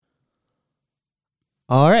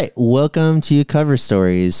All right, welcome to Cover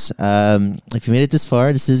Stories. If you made it this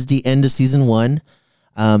far, this is the end of season 1.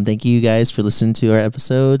 Thank you guys for listening to our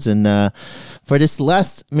episodes. And for this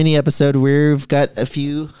last mini episode, we've got a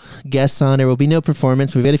few guests on. There will be no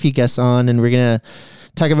performance. We've got a few guests on, and we're going to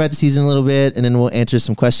talk about the season a little bit, and then we'll answer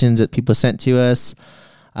some questions that people sent to us.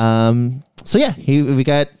 So yeah, we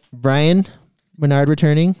got Brian Bernard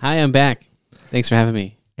returning. Hi, I'm back. Thanks for having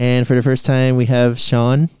me. And for the first time, we have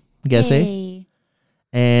Sean Gesse. Hey.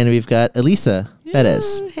 And we've got Elisa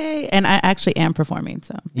Perez. Hey, and I actually am performing,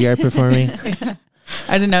 so You are performing. I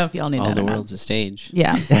didn't know if y'all need All that the or not. world's a stage.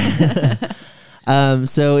 Yeah.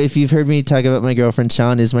 So if you've heard me talk about my girlfriend,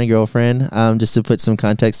 Sean is my girlfriend. Just to put some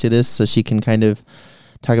context to this, so she can kind of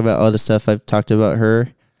talk about all the stuff I've talked about her,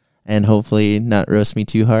 and hopefully not roast me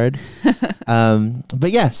too hard.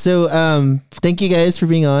 But yeah, so thank you guys for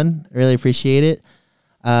being on. Really appreciate it.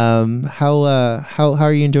 How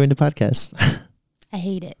are you enjoying the podcast? I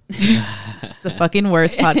hate it. It's the fucking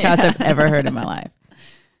worst podcast I've ever heard in my life.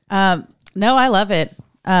 No, I love it.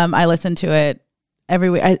 I listen to it every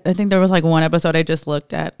week. I think there was like one episode I just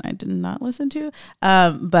looked at. I did not listen to,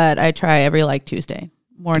 but I try every like Tuesday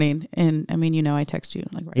morning. And I mean, I text you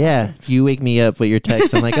like right Yeah, after. you wake me up with your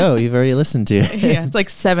text. I'm like, oh, you've already listened to it. Yeah, it's like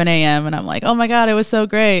 7 a.m. and I'm like, oh my God, it was so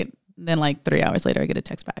great. And then like 3 hours later, I get a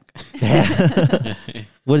text back.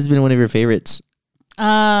 What has been one of your favorites?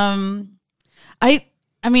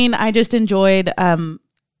 I mean, I just enjoyed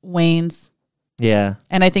Wayne's. Yeah.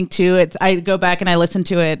 And I think too, I go back and I listen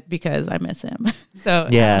to it because I miss him. So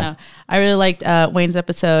Yeah. I really liked Wayne's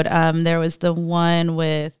episode. There was the one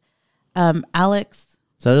with Alex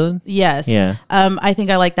Sutherland? Yes. Yeah. I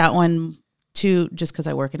think I like that one too, just because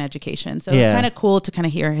I work in education. So it's kind of cool to kind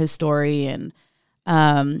of hear his story and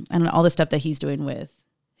all the stuff that he's doing with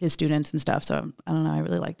his students and stuff. So I don't know. I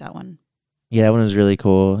really like that one. Yeah, that one was really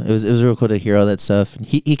cool. It was real cool to hear all that stuff.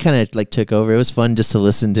 He kind of like took over. It was fun just to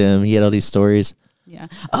listen to him. He had all these stories. Yeah.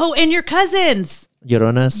 Oh, and your cousins.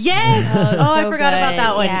 Lloronas? Yes. Oh, I so forgot about good.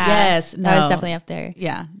 that one. Yeah. Yes. That was definitely up there.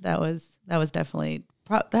 Yeah, that was definitely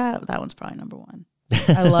that one's probably number one.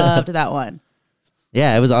 I loved that one.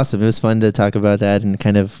 Yeah, it was awesome. It was fun to talk about that and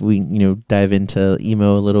kind of we dive into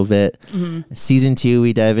emo a little bit. Mm-hmm. Season 2,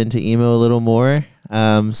 we dive into emo a little more.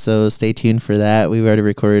 So stay tuned for that. We've already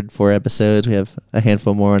recorded 4 episodes. We have a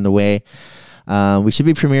handful more on the way. We should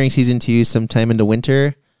be premiering season 2 sometime in the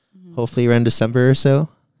winter, hopefully around December or so.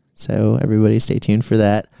 So everybody stay tuned for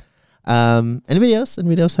that. Anybody else?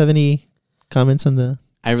 Anybody else have any comments on the...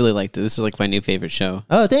 I really liked it. This is like my new favorite show.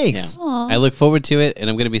 Oh, thanks. Yeah. I look forward to it, and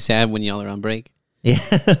I'm going to be sad when y'all are on break. Yeah.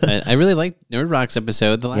 But I really liked Nerd Rock's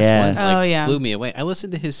episode. The last one Oh, yeah. blew me away. I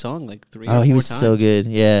listened to his song like 3 or 4 Oh, times. he was so good.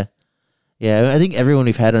 Yeah. Yeah, I think everyone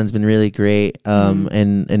we've had on has been really great. And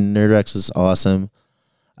Nerd Rex was awesome.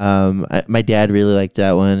 My dad really liked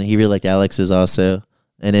that one. He really liked Alex's also.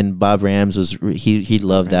 And then Bob Rams he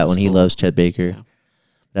loved that one. He cool. loves Chet Baker. Yeah.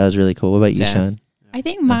 That was really cool. What about you, Sad. Sean? I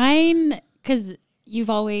think mine, because you've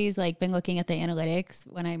always like been looking at the analytics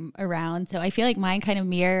when I'm around. So I feel like mine kind of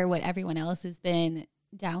mirror what everyone else has been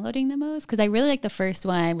downloading the most. Because I really like the first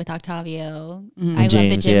one with Octavio. I love the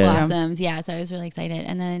James, Gin yeah. Blossoms. Yeah, so I was really excited.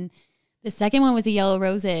 And then the second one was the Yellow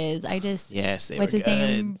Roses. I just... Yes, they What's were his good.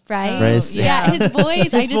 name? Bryce? Bryce. Yeah, his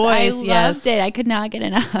voice. I voice, loved it. I could not get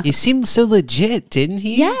enough. He seemed so legit, didn't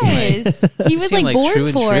he? Yes. He was seemed like like true born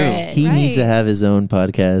and for true. it. He right. needs to have his own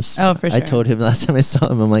podcast. Oh, for I sure. told him last time I saw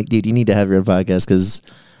him, I'm like, dude, you need to have your own podcast because,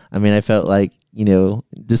 I mean, I felt like,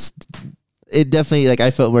 it definitely, like,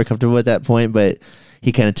 I felt more comfortable at that point, but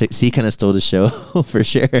he kind of stole the show for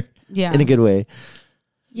sure. Yeah. In a good way.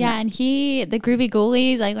 Yeah, and the Groovy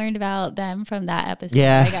Ghoulies, I learned about them from that episode.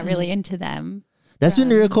 Yeah. I got really into them. That's been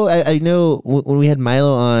real cool. I know when we had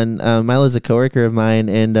Milo on, Milo's a coworker of mine,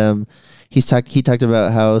 and he talked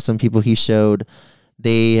about how some people he showed,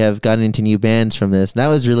 they have gotten into new bands from this. And that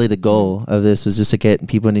was really the goal of this, was just to get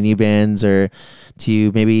people into new bands or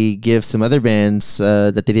to maybe give some other bands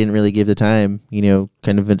that they didn't really give the time,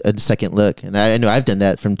 kind of a second look. And I know I've done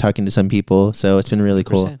that from talking to some people, so it's been really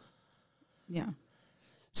cool. 100%. Yeah.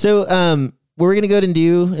 So what we're going to go ahead and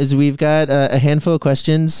do is we've got a handful of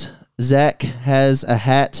questions. Zach has a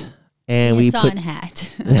hat, and Your we son put... hat.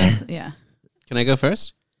 Yeah. Can I go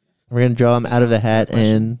first? We're going to draw him out of the hat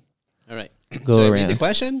and All right. go Should I around. read the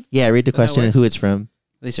question? Yeah, read the that question and works? who it's from.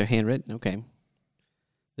 These are handwritten. Okay.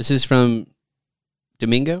 This is from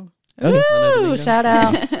Domingo. Okay. Ooh, Domingo. shout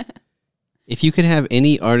out. If you could have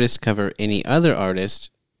any artist cover any other artist,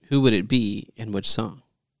 who would it be and which song?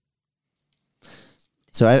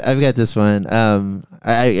 So I've got this one. I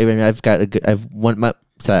mean, I've got a good. I've one. My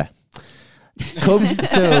sorry. Kobe.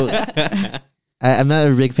 So I'm not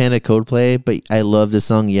a big fan of Coldplay, but I love the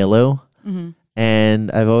song Yellow.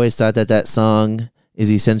 And I've always thought that song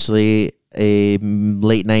is essentially a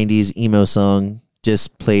late 90s emo song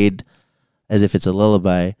just played as if it's a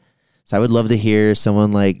lullaby. So I would love to hear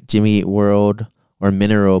someone like Jimmy Eat World or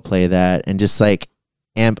Mineral play that and just like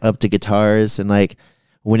amp up the guitars and like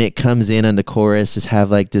when it comes in on the chorus just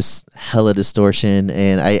have like this hella distortion,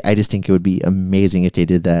 and I just think it would be amazing if they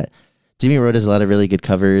did that. Jimmy Eat World has a lot of really good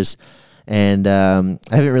covers, and I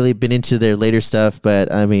haven't really been into their later stuff,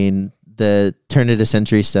 but I mean the turn of the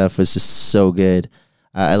century stuff was just so good.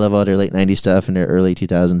 I love all their late 90s stuff and their early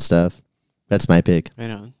 2000s stuff. That's my pick.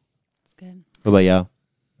 Right on. That's good. What about y'all?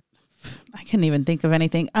 I couldn't even think of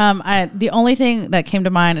anything. The only thing that came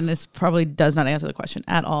to mind, and this probably does not answer the question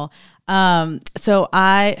at all. So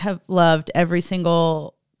I have loved every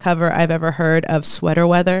single cover I've ever heard of Sweater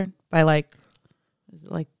Weather by is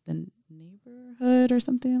it like the Neighborhood or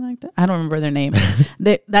something like that? I don't remember their name.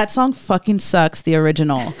 That song fucking sucks, the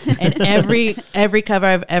original. And every cover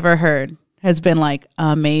I've ever heard has been like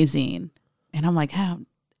amazing. And I'm like, how?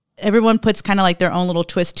 Everyone puts kind of like their own little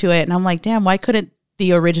twist to it. And I'm like, damn, why couldn't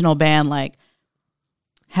the original band like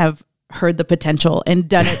have heard the potential and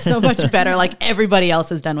done it so much better like everybody else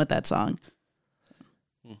has done with that song?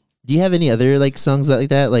 Do you have any other like songs like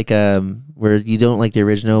that, like where you don't like the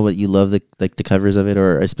original but you love the covers of it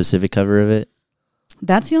or a specific cover of it?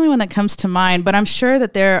 That's the only one that comes to mind, but I'm sure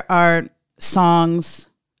that there are songs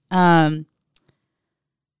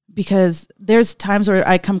because there's times where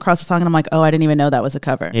I come across a song and I'm like, oh, I didn't even know that was a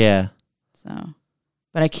cover. Yeah. So,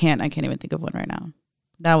 but I can't even think of one right now.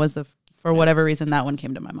 That was for whatever reason, that one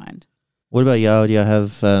came to my mind. What about y'all? Do y'all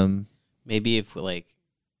have Maybe if like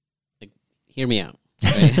hear me out.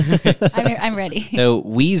 Right? I'm ready. So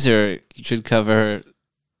Weezer should cover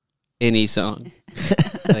any song.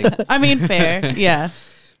 I mean, fair. Yeah.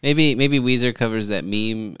 Maybe Weezer covers that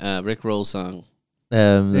meme Rick Roll song.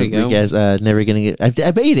 there you go. Guys, Never Gonna Get.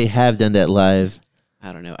 I bet you they have done that live.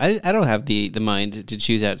 I don't know. I don't have the mind to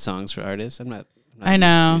choose out songs for artists. I'm not I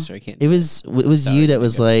know. I can't. It was you that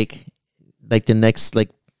was like the next like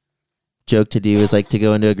joke to do is like to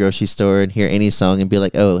go into a grocery store and hear any song and be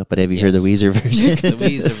like, oh, but have you heard the Weezer version? The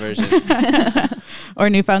Weezer version.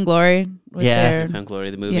 Or Newfound Glory. Newfound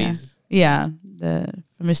Glory, the movies. Yeah.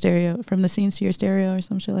 From the scenes to your stereo or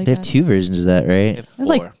some shit like They that. have 2 versions of that, right? They have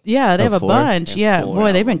 4. they have a 4? bunch. They have Yeah. 4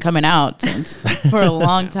 Boy, they've been albums. coming out for a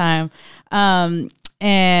long time.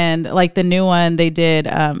 And like the new one they did,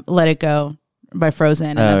 Let It Go by Frozen.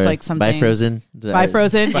 And that's like something. By Frozen. By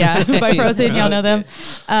Frozen, yeah. By Frozen, y'all know them.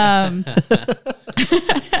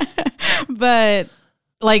 But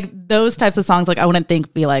like those types of songs, like I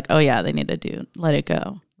wouldn't be like, oh yeah, they need to do Let It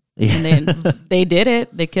Go. And then they did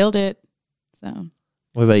it. They killed it. So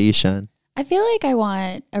What about you, Sean? I feel like I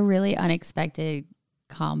want a really unexpected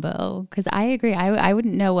combo because I agree. I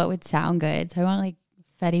wouldn't know what would sound good. So I want like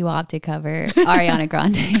Fetty Wap to cover Ariana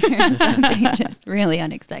Grande or something just really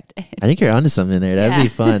unexpected. I think you're onto something there. That'd be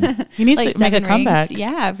fun. he needs Like to make a 7 comeback. Rings.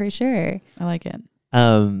 Yeah, for sure. I like it.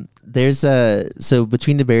 There's so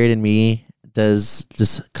Between the Buried and Me does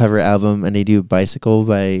this cover album and they do Bicycle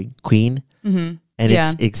by Queen. Mm-hmm. And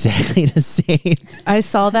it's exactly the same. I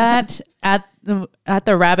saw that at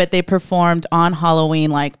the Rabbit. They performed on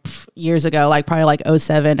Halloween like years ago, like probably like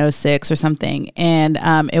 07, 06 or something. And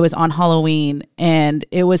it was on Halloween, and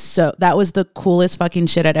that was the coolest fucking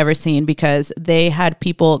shit I'd ever seen because they had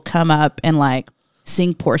people come up and like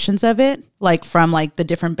sing portions of it, like from like the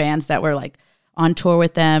different bands that were like on tour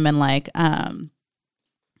with them, and like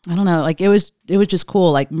I don't know, like it was just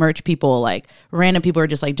cool. Like merch people, like random people were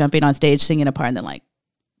just like jumping on stage, singing a part, and then like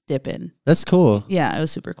dipping. That's cool. Yeah, it was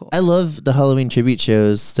super cool. I love the Halloween tribute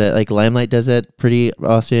shows that like Limelight does that pretty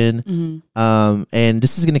often. Mm-hmm. And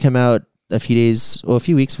this is going to come out a few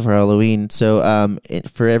weeks before Halloween. So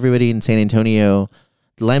for everybody in San Antonio,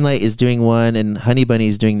 Limelight is doing one and Honey Bunny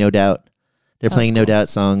is doing No Doubt. They're playing No Doubt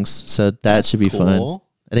songs. So that should be fun.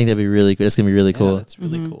 I think that'd be really cool. It's going to be really cool. That's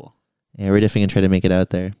really cool. Yeah, we're definitely going to try to make it out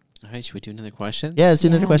there. All right, should we do another question? Yeah, let's do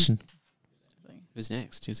another question. Who's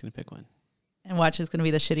next? Who's going to pick one? And watch is going to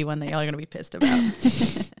be the shitty one that y'all are going to be pissed about.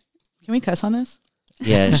 Can we cuss on this?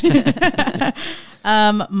 Yeah.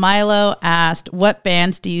 Milo asked, what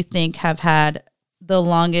bands do you think have had the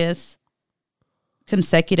longest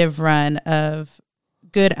consecutive run of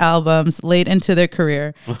good albums late into their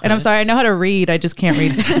career? And I'm sorry, I know how to read. I just can't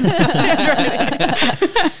read.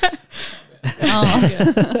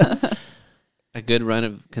 A good run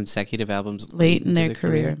of consecutive albums late in into their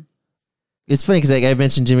career. It's funny because like I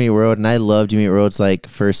mentioned Jimmy Eat World, and I love Jimmy Eat World's like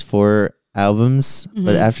first 4 albums,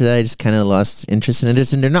 but after that I just kind of lost interest in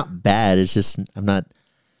it. And they're not bad. It's just I'm not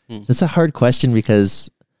That's a hard question because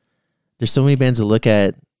there's so many bands to look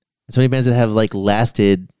at. So many bands that have like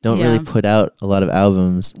lasted don't really put out a lot of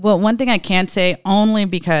albums. Well, one thing I can't say only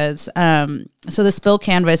because so the Spill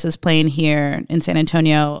Canvas is playing here in San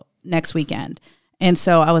Antonio next weekend. And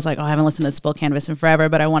so I was like, oh, I haven't listened to Spill Canvas in forever,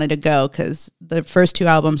 but I wanted to go because the first two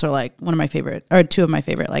albums are like two of my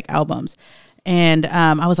favorite like albums. And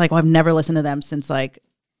I was like, well, I've never listened to them since like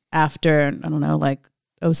after, I don't know, like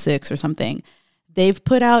 06 or something. They've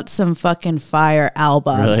put out some fucking fire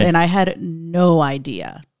albums and I had no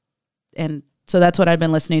idea. And so that's what I've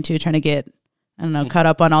been listening to, trying to get, I don't know, caught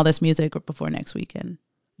up on all this music before next weekend.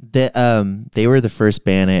 They were the first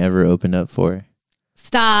band I ever opened up for.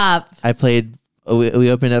 Stop. I played,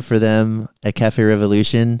 we opened up for them at Cafe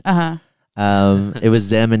Revolution. It was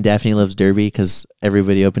them and Daphne Loves Derby because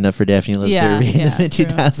everybody opened up for Daphne Loves Derby in the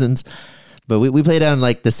mid-2000s. But we played out in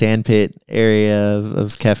like the Sandpit area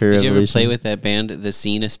of Cafe Revolution. Did you ever play with that band, The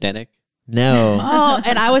Scene Aesthetic? No. Oh,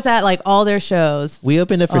 and I was at like all their shows. We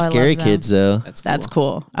opened up for Scary Kids though. That's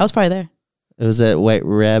cool. I was probably there. It was at White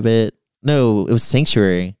Rabbit. No, it was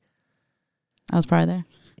Sanctuary. I was probably there.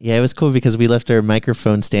 Yeah, it was cool because we left our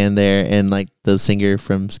microphone stand there and like the singer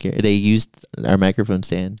from Scary, they used our microphone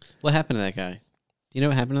stand. What happened to that guy? Do you know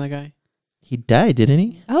what happened to that guy? He died, didn't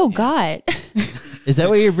he? Oh, God. Is that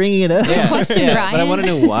why you're bringing it up? Good question, Ryan. But I want to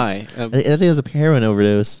know why. I think it was a heroin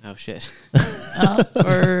overdose. Oh, shit.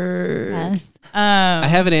 Yes. I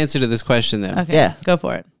have an answer to this question, though. Okay. Yeah. Go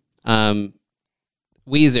for it.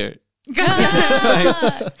 Weezer.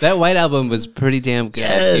 That White Album was pretty damn good,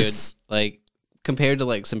 Yes. dude. Like, compared to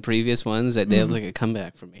like some previous ones, that was like a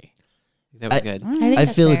comeback for me. That was good. I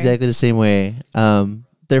feel exactly the same way.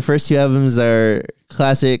 Their first two albums are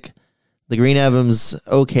classic. The Green Album's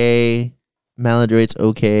okay. Maladroit's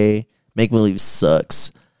okay. Make Believe sucks.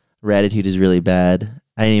 Ratitude is really bad.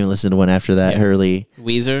 I didn't even listen to one after that. Hurley.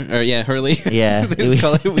 Weezer? Or Hurley. Yeah. They just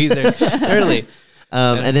call it Weezer. Hurley.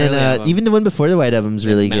 And then even the one before the White Album's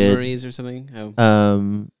really good. Memories or something?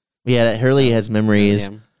 Oh. Yeah, Hurley has Memories.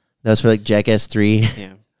 Yeah. That was for like Jackass 3.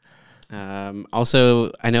 Yeah.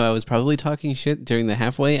 Also, I know I was probably talking shit during the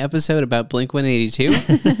halfway episode about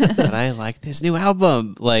Blink-182, but I like this new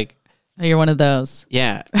album. Like, Oh, you're one of those.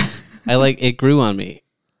 yeah, I like it. Grew on me.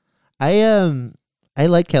 I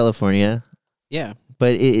like California, Yeah.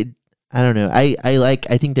 but I don't know. I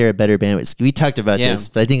think they're a better band with We talked about this,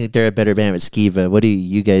 but I think they're a better band with Skiva. What do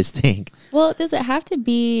you guys think? Well, does it have to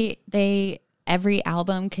be every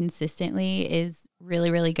album consistently is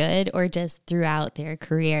really, really good, or just throughout their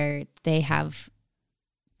career they have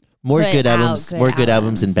More put good out albums, good more good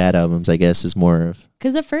albums than bad albums, I guess, is more of.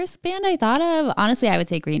 Because the first band I thought of, honestly, I would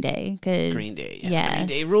say Green Day. Cause Green Day. Yes, yes, Green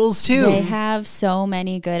Day rules too. They have so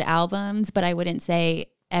many good albums, but I wouldn't say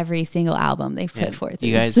every single album they've put forth.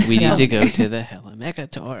 You is- guys, we need to go to the Hella Mega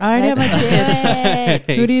Tour. I already have my tickets.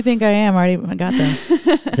 Good. Who do you think I am? I already got them.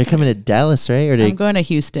 They're coming to Dallas, right? Or I'm going to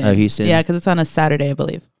Houston. Oh, Houston. Yeah, because it's on a Saturday, I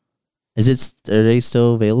believe. Are they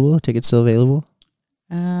still available? Tickets still available?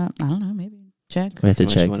 I don't know. Maybe check. We have to How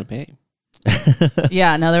much check. you want to pay?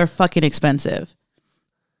 Yeah, no, they're fucking expensive.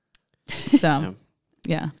 So,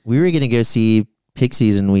 yeah. We were gonna go see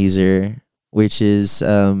Pixies and Weezer, which is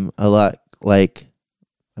a lot like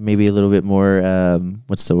maybe a little bit more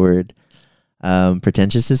what's the word?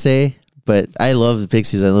 Pretentious to say. But I love the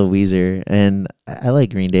Pixies, I love Weezer, and I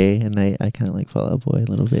like Green Day, and I kind of like Fall Out Boy a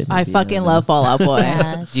little bit. I maybe, fucking don't love know. Fall Out Boy.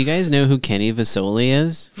 Yeah. Do you guys know who Kenny Vasoli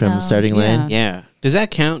is? From No. Starting Line. Yeah. Does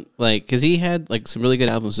that count? Like, because he had like some really good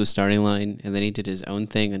albums with Starting Line, and then he did his own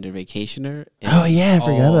thing under Vacationer. and Oh yeah, I it's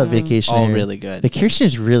forgot all- about Vacation. All really good. Vacation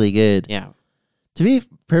is really good. Yeah. To be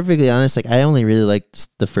perfectly honest, like I only really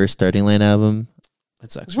liked the first Starting Line album.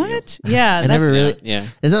 That sucks for you. What? Yeah. I never really. Yeah.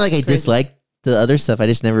 It's not like I disliked the other stuff. I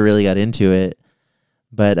just never really got into it.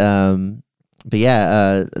 But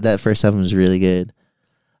yeah, that first album was really good.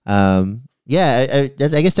 Yeah, I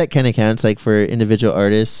guess that kind of counts, like for individual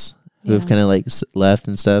artists who have Yeah. kind of like left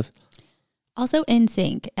and stuff. Also,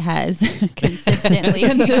 NSYNC has consistently,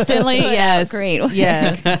 Consistently, put out yes. great. ones.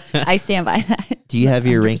 Yes. I stand by that. Do you have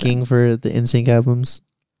your ranking for the NSYNC albums?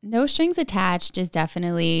 No Strings Attached is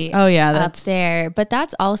definitely Oh, yeah. up That's there, but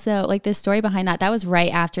that's also like the story behind that. That was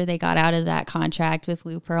right after they got out of that contract with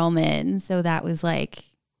Lou Pearlman, so that was like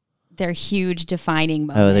their huge defining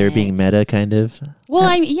moment. Oh, they were being meta, kind of. Well,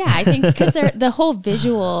 I think because the whole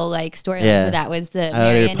visual like storyline Yeah. for that was the Oh, they were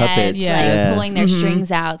marionettes puppets, like yeah. pulling their Mhm. strings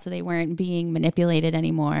out, so they weren't being manipulated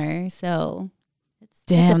anymore. So it's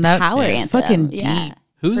damn. a That power it's anthem. fucking Yeah. deep.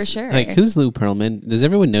 Who's For sure. Like, who's Lou Pearlman? Does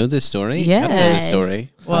everyone know this story? I don't know this Yes.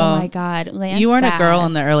 story. Oh my God. Lance you weren't a girl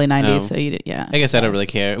in the Bass. early 90s, Oh. so you did, yeah. I guess I don't Yes. really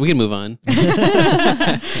care. We can move on. No,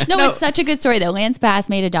 it's such a good story though. Lance Bass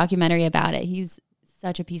made a documentary about it. He's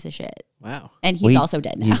such a piece of shit. Wow. And he's Well, also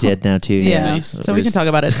dead now. He's dead now too. Yeah, Nice. so we can talk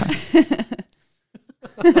about it.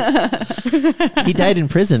 He died in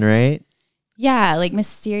prison, right? Yeah, like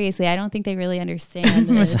mysteriously. I don't think they really understand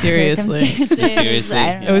the Mysteriously. circumstances. Mysteriously.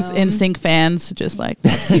 I don't It was know. NSYNC fans just like,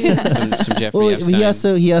 Some Jeffrey Well,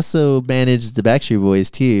 Epstein. he also managed the Backstreet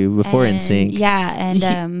Boys too before And- NSYNC. Yeah,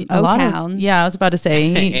 and a lot of- O-Town. yeah, I was about to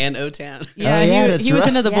say. He, and O-Town. yeah, Oh, yeah, he, that's he was right.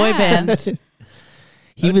 into the boy Yeah. band.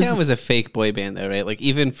 He O-Town was was a fake boy band, though, right? Like,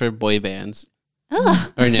 even for boy bands.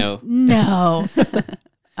 Ugh. Or no? No.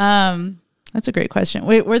 That's a great question.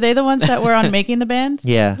 Wait, were they the ones that were on Making the Band?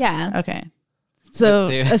 yeah. Yeah. Okay. So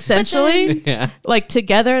They- essentially, Yeah. like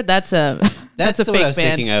together, that's a That's a what fake I was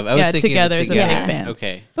band. thinking of. I was thinking together of is a together. fake band.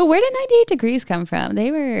 Okay. But where did 98 Degrees come from?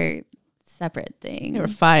 They were separate things. They were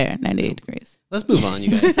fire, 98 degrees. Let's move on,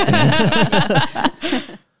 you guys.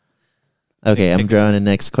 Okay, I'm drawing the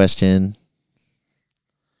next question.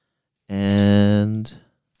 And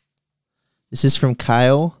this is from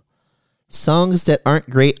Kyle. Songs that aren't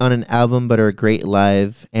great on an album but are great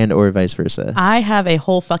live and or vice versa. I have a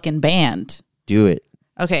whole fucking band. Do it.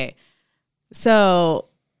 Okay. So,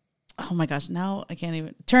 oh my gosh, now I can't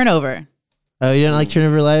even. Turnover. Oh, you don't like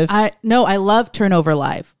Turnover Live? I love Turnover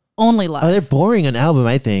live. Only live. Oh, they're boring on album,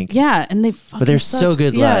 I think. Yeah, and they fucking they're suck. so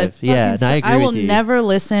good Yeah, live. they Yeah, fucking no, I suck. agree I will with you. never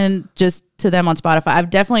listen just to them on Spotify.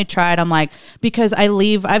 I've definitely tried. I'm like, because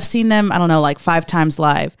I've seen them, I don't know, like 5 times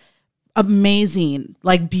live. Amazing,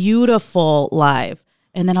 like beautiful live.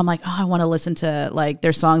 And then I'm like, oh, I want to listen to like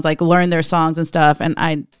their songs, like learn their songs and stuff. And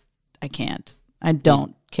I can't. I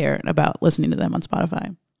don't care about listening to them on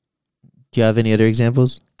Spotify. Do you have any other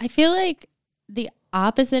examples? I feel like the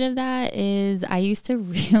opposite of that is I used to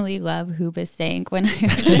really love Hooba Stank when I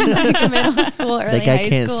was in like middle school, early That guy high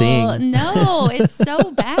can't school. sing. No, it's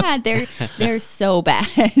so bad. They're so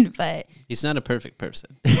bad, but He's not a perfect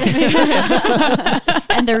person. and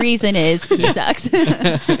the reason is he sucks.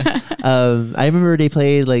 I remember they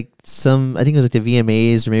played like I think it was like the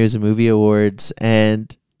VMAs or maybe it was the movie awards,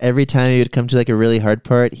 and every time he would come to like a really hard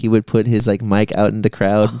part, he would put his like mic out in the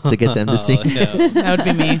crowd to get them to sing. Oh, no. That would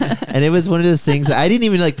be me. And it was one of those things that I didn't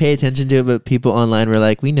even like pay attention to it, but people online were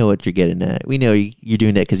like, "We know what you're getting at. We know you're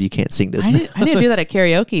doing that because you can't sing this." I need to do that at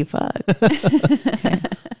karaoke. Fuck.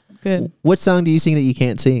 Okay. Good. What song do you sing that you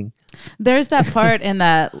can't sing? There's that part in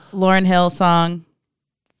that Lauryn Hill song,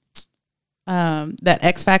 that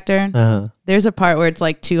X Factor. Uh-huh. There's a part where it's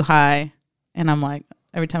like too high, and I'm like,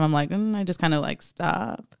 every time I'm like, I just kind of like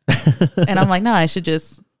stop, and I'm like, no, I should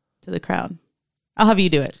just to the crowd. I'll have you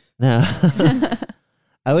do it. No.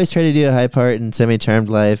 I always try to do a high part in Semi-Charmed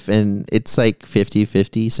Life, and it's like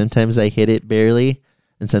 50-50. Sometimes I hit it barely,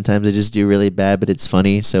 and sometimes I just do really bad, but it's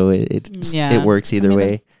funny, so it works either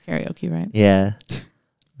way. It's karaoke, right? Yeah.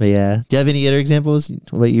 But yeah. Do you have any other examples?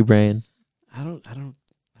 What about you, Brian? I don't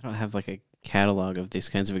have like a catalog of these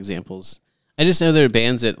kinds of examples. I just know there are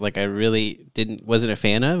bands that like I really wasn't a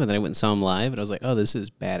fan of, and then I went and saw them live, and I was like, oh, this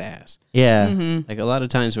is badass. Yeah. Mm-hmm. Like a lot of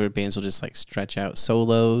times where bands will just like stretch out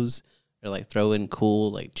solos or like throw in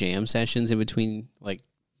cool like jam sessions in between like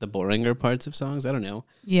the boringer parts of songs. I don't know.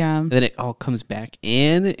 Yeah. And then it all comes back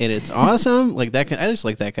in and it's awesome. Like that I just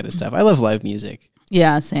like that kind of stuff. I love live music.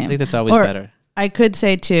 Yeah. I Same. think that's always Or- better. I could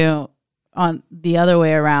say too, on the other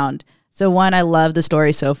way around. So one, I love the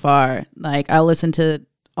story so far. Like I listen to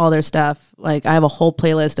all their stuff. Like I have a whole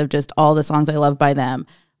playlist of just all the songs I love by them.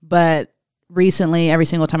 But recently, every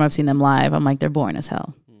single time I've seen them live, I'm like, they're boring as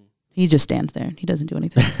hell. He just stands there. He doesn't do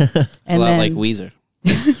anything. It's a lot like Weezer.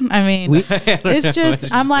 I mean, it's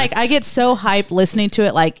just, I'm like, I get so hyped listening to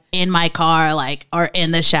it, like in my car, like, or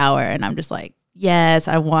in the shower. And I'm just like, yes,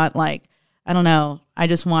 I want like, I don't know. I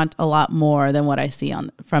just want a lot more than what I see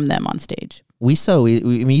from them on stage. You saw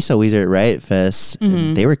Weezer at Riot Fest,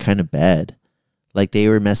 and they were kind of bad. Like they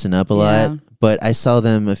were messing up a lot. But I saw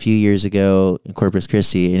them a few years ago in Corpus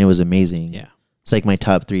Christi, and it was amazing. Yeah. It's like my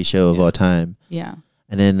top 3 show of all time. Yeah.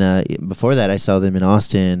 And then before that, I saw them in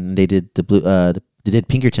Austin. They did they did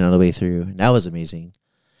Pinkerton all the way through, and that was amazing.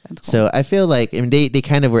 That's cool. So I feel like they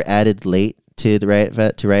kind of were added late to the Riot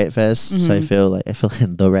Fest. So I feel like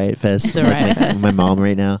the Riot Fest, The like Riot Fest. my mom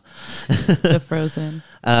right now. The Frozen.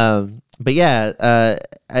 But yeah,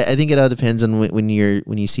 I think it all depends on when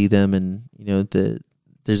you see them, and you know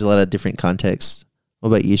there's a lot of different contexts. What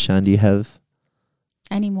about you, Sean? Do you have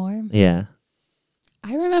Anymore? Yeah.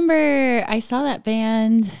 I remember I saw that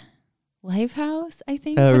band Lifehouse, I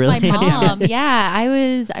think, Oh, with really? my mom. Yeah, I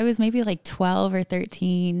was maybe like 12 or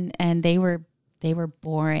 13, and they were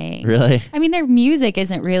boring. Really? I mean, their music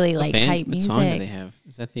isn't really like Band? hype What music. song do they have?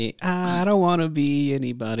 Is that the I don't want to be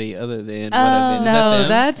anybody other than what Oh, I've been? Is that No, them?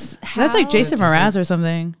 that's like How- Jason Mraz or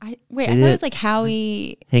something. I They thought it did- was like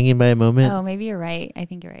Howie. Hanging by a moment. Oh, maybe you're right. I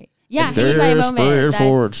think you're right. Yeah, Hanging by a Moment.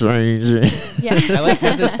 Yeah. I like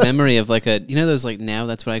have this memory of like those like now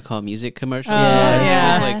that's what I call music commercials. Yeah.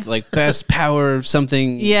 Yeah. It's like best power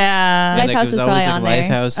something. Yeah, And Lifehouse it is goes always probably like on there.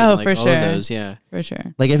 Lifehouse. And Oh, like for all sure. of those, yeah. for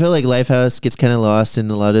sure. Like I feel like Lifehouse gets kind of lost in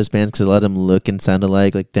a lot of those bands because a lot of them look and sound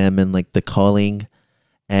alike, like them and like The Calling,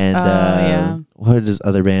 and yeah. what are those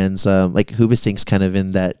other bands? Like Hoobastink's kind of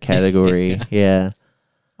in that category. Yeah,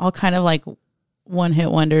 All kind of like one hit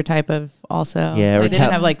wonder type of also. Yeah, or Like, they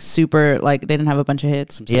didn't have like super like they didn't have a bunch of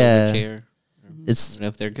hits. Some Yeah. Silverchair. I it's don't know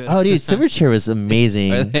if they're good. oh dude, Silverchair was Are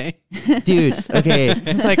amazing, they? dude. Okay,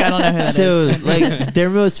 It's like I don't know who that is. so like their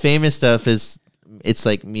most famous stuff is it's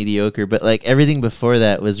like mediocre, but like everything before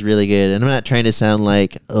that was really good. And I'm not trying to sound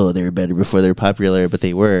like they were better before they were popular, but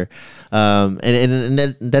they were.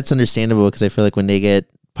 And that's understandable because I feel like when they get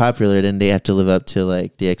popular, then they have to live up to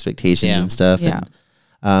like the expectations Yeah. and stuff. Yeah.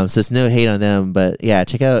 And, so it's no hate on them, but yeah,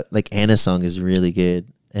 check out like Anna's song is really good.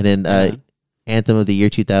 And then Anthem of the Year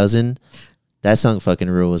 2000, that song fucking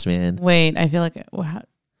rules, man. Wait, I feel like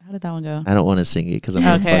how did that one go? I don't want to sing it because I'm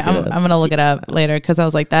gonna Okay, fuck I'm it up. gonna look it up later because I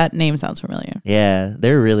was like that name sounds familiar. Yeah,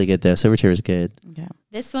 they're really good though. Silverchair was good. Okay.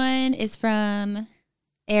 This one is from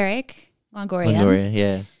Eric Longoria. Longoria,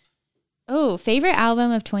 yeah. Oh, favorite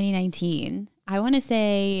album of 2019. I want to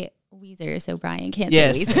say Weezer, so Brian can't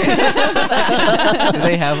Yes. say Weezer. Do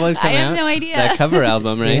they have one come I have out? no idea. That cover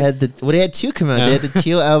album, They right? had they had two come out. Yeah. They had the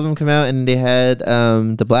Teal album come out, and they had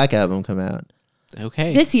the Black album come out.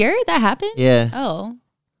 Okay. This year that happened? Yeah, Oh,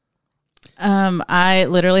 I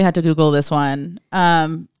literally had to Google this one.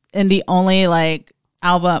 And the only like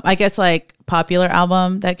album, I guess like popular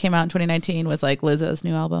album that came out in 2019 was like Lizzo's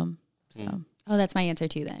new album. So oh, that's my answer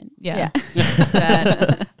too. Then, yeah.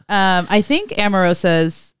 That. I think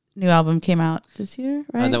Amorosa's new album came out this year,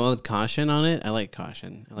 right? The one with Caution on it. I like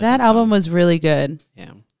Caution. I like that song. album was really good.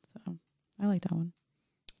 Yeah. I like that one,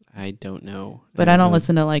 I don't know. but I don't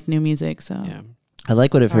listen to like new music. So Yeah. I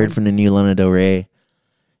like what I've heard Hard. from the new Lana Del Rey.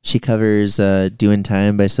 She covers "Doing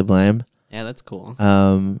Time" by Sublime, Yeah, that's cool.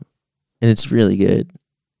 and it's really good.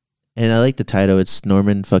 And I like the title. It's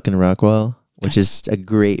Norman fucking Rockwell, which is a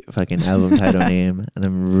great fucking album title name, and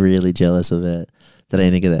I'm really jealous of it that I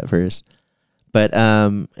didn't get that first. But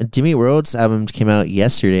Jimmy World's album came out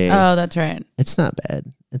yesterday. Oh, that's right. It's not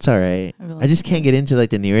bad. It's all right. I really I just like can't get into like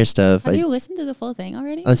the newer stuff. have I you listened to the full thing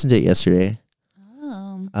already? listened to it yesterday.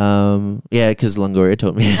 Oh, Yeah, because Longoria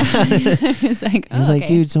told me. it's like, I was like,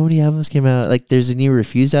 dude, so many albums came out. Like, there's a new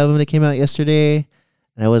Refused album that came out yesterday,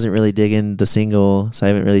 and I wasn't really digging the single, so I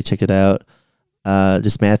haven't really checked it out.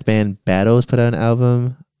 This math band Battles put out an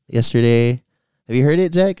album yesterday. Have you heard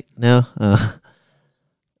it, Zach? No.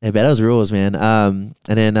 Yeah, Battles rules, man. And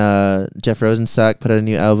then Jeff Rosenstock put out a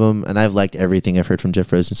new album, and I've liked everything I've heard from Jeff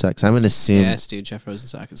Rosenstock. So I'm gonna assume. Yes, dude. Jeff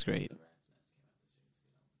Rosenstock is great.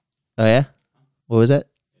 Oh yeah, what was that?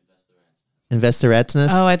 Invest the Rat's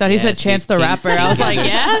Nest. Oh, I thought he Yeah, said see, Chance the King- Rapper. I was like,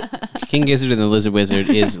 yeah. King Gizzard and the Lizard Wizard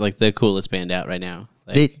is like the coolest band out right now.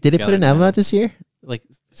 Like, Did it put an album out this year? Like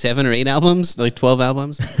 7 or 8 albums, like 12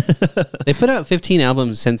 albums. They put out 15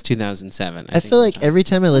 albums since 2007. I feel like every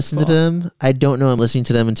time I listen to Cool. them, I don't know I'm listening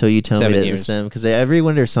to them until you tell 7 me that years. it's them. Because every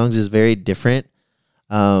one of their songs is very different.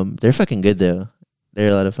 They're fucking good though.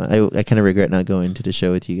 They're a lot of fun. I kind of regret not going to the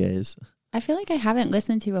show with you guys. I feel like I haven't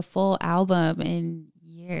listened to a full album in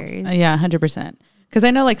years. Yeah, 100%. Because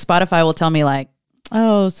I know like Spotify will tell me like,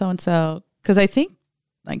 oh, so and so. Because I think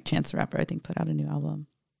like Chance the Rapper, I think put out a new album,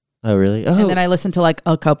 Oh really? Oh, and then I listened to like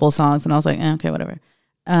a couple songs, and I was like, okay, whatever.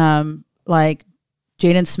 Like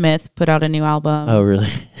Jaden Smith put out a new album. oh really?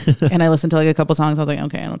 And I listened to like a couple songs. I was like,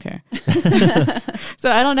 okay, I don't care. So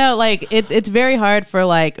I don't know. Like it's very hard for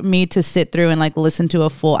like me to sit through and like listen to a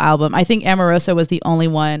full album. I think Amorosa was the only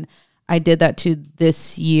one I did that to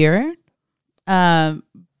this year,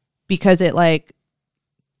 because it like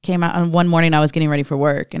came out on one morning. I was getting ready for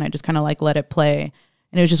work, and I just kind of like let it play.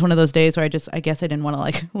 And it was just one of those days where I guess I didn't want to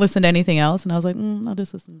like listen to anything else, and I was like, I'll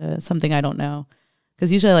just listen to something I don't know,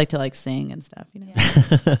 because usually I like to like sing and stuff, you know.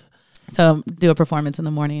 Yeah. So do a performance in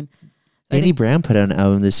the morning. So I Danny think- Brown put out an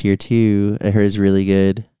album this year too. I heard it's really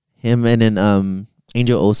good. Him and then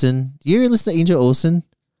Angel Olsen. Do you ever listen to Angel Olsen?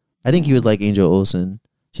 I think you would like Angel Olsen.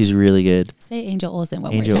 She's really good. Say Angel Olsen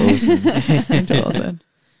one Angel more time. Olsen. Angel Olsen.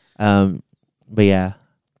 But yeah,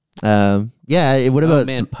 Yeah. What Oh about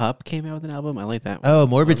man, Pup came out with an album. I like that one. Oh,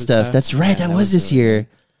 Morbid Stuff. That's right. Yeah, that was this really year.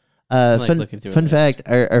 like Fun looking through fun it. fact: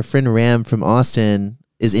 our friend Ram from Austin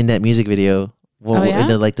is in that music video. Well, Oh, yeah? in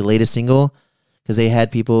the latest single, because they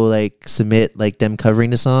had people like submit like them covering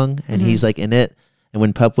the song, and he's like in it. And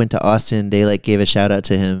when Pup went to Austin, they like gave a shout out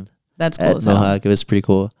to him That's cool. at as hell. Mohawk. It was pretty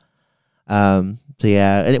cool. So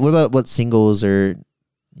yeah. And what about what singles or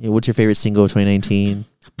what's your favorite single of 2019?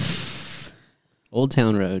 Old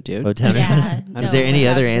Town Road, dude. Oh, Town Road. Yeah. Is there any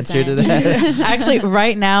other answer to that? Actually,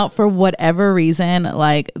 right now, for whatever reason,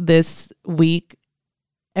 like this week,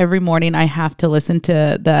 every morning I have to listen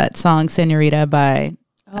to that song "Senorita" by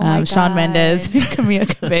Oh my Shawn God. Mendes, Camila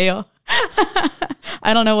Cabello.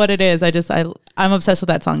 I don't know what it is. I'm obsessed with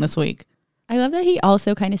that song this week. I love that he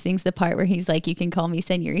also kind of sings the part where he's like, "You can call me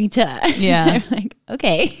Senorita." Yeah. I'm like,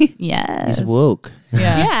 okay. Yes. He's woke.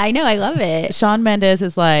 Yeah. Yeah, I know. I love it. Shawn Mendes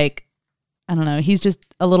is like, I don't know. He's just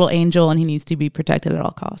a little angel, and he needs to be protected at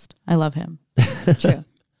all cost. I love him. True.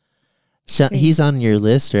 He's on your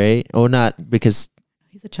list, right? Oh, not because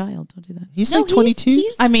He's a child. Don't do that. he's No, like 22.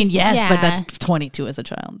 he's- I mean, yes, but Yeah. that's 22 as a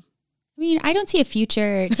child. I mean, I don't see a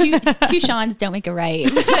future. Two Seans don't make a right.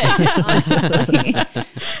 Honestly,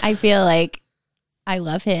 I feel like I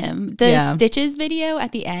love him. The Yeah. Stitches video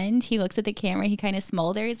at the end, he looks at the camera, he kind of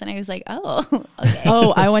smolders, and I was like, oh, okay.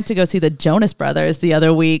 Oh, I went to go see the Jonas Brothers the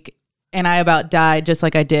other week, and I about died just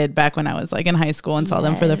like I did back when I was like in high school and saw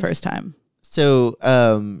them for the Yes. first time. So,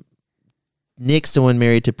 Nick's the one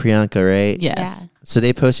married to Priyanka, right? Yes. Yeah. So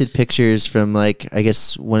they posted pictures from like I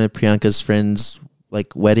guess one of Priyanka's friends'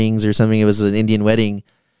 like weddings or something. It was an Indian wedding,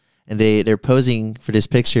 and they're posing for this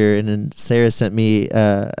picture. And then Sarah sent me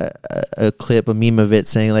a clip, a meme of it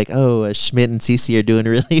saying like, "Oh, Schmidt and Cece are doing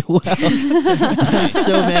really well." I'm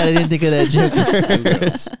so mad I didn't think of that joke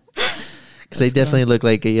first, because they definitely look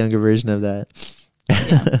like a younger version of that.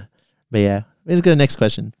 But yeah, let's go to the next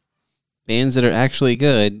question. Bands that are actually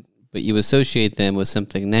good, but you associate them with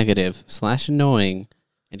something negative / annoying,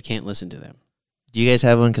 and can't listen to them. Do you guys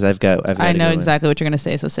have one? Because I've got I a know good one. exactly what you're going to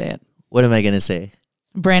say, so say it. What am I gonna say?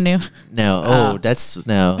 Brand new. No. Oh. That's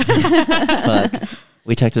no. Fuck.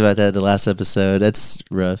 We talked about that in the last episode. That's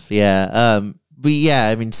rough. Yeah. But yeah,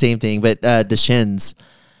 I mean, same thing. But the Shins,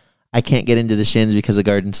 I can't get into the Shins because of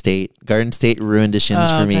Garden State. Garden State ruined the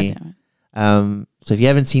Shins for me. So if you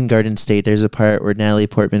haven't seen Garden State, there's a part where Natalie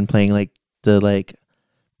Portman playing like the like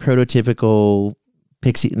prototypical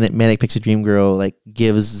manic pixie dream girl like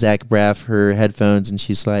gives Zach Braff her headphones and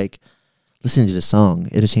she's like, listen to the song,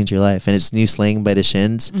 it'll change your life. And it's new slang by the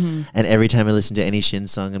Shins. Mm-hmm. And every time I listen to any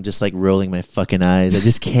Shins song, I'm just like rolling my fucking eyes. I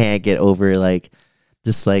just can't get over like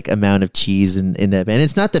this like amount of cheese in that band.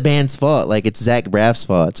 It's not the band's fault. Like it's Zach Braff's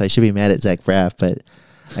fault. So I should be mad at Zach Braff, but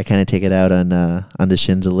I kind of take it out on the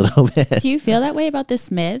Shins a little bit. Do you feel that way about the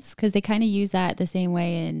Smiths? Because they kind of use that the same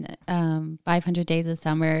way in 500 Days of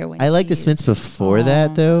Summer. When I like the she's- Smiths before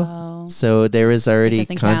that though. Oh. So there was already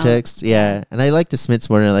doesn't count. context. Yeah. And I like the Smiths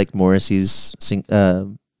more than I like Morrissey's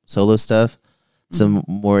solo stuff. So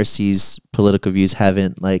Morrissey's political views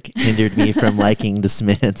haven't like hindered me from liking the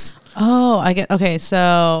Smiths. Oh, I get. Okay,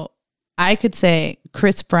 so I could say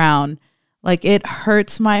Chris Brown. Like it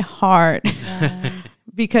hurts my heart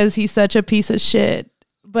because he's such a piece of shit.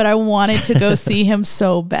 But I wanted to go see him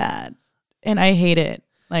so bad, and I hate it.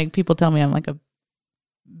 Like people tell me I'm like a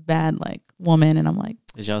bad like woman, and I'm like,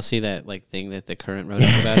 Did y'all see that like thing that the Current wrote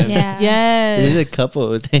up about him? Yeah. They did a yes,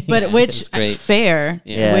 couple of things. but which It's great. fair,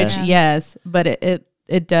 Yeah. which Yeah. yes, but it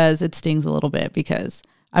stings a little bit because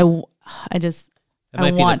I just That I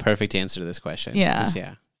might be want the perfect answer to this question. Yeah. 'Cause,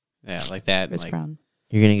 yeah, like that. Chris Like, Brown.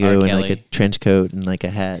 You're gonna R. go in like Kelly. a trench coat and like a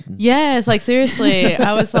hat. And Yes, like seriously.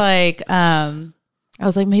 I was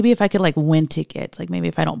like, maybe if I could like win tickets, like maybe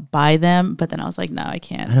if I don't buy them, but then I was like, no, I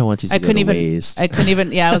can't. I don't want these to I go couldn't to even. waste. I couldn't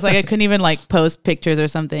even. Yeah, I was like, I couldn't even like post pictures or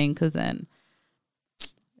something because then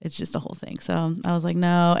it's just a whole thing. So I was like,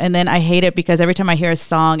 no. And then I hate it because every time I hear a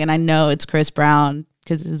song and I know it's Chris Brown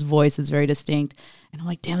because his voice is very distinct, and I'm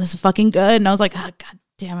like, damn, this is fucking good. And I was like, oh, god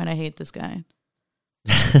damn it, I hate this guy.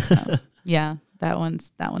 So, yeah, that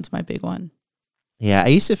one's my big one. Yeah, I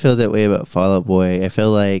used to feel that way about Fall Out Boy. I feel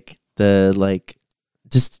like the like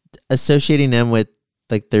just associating them with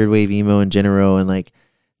like third wave emo in general, and like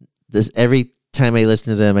this every time I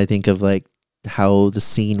listen to them, I think of like how the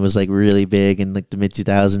scene was like really big in like the mid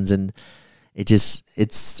 2000s, and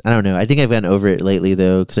it's I don't know. I think I've gotten over it lately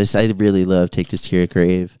though, because I really love Take This to Your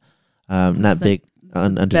Grave. Not the big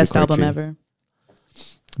under Best the cork album tree. ever.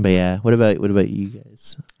 But yeah, what about you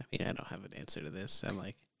guys? I mean, I don't have an answer to this. I'm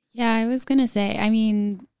like, Yeah, I was gonna say. I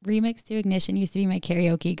mean, Remix to Ignition used to be my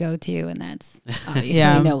karaoke go-to, and that's obviously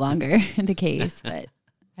Yeah. no longer the case. But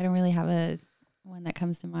I don't really have a one that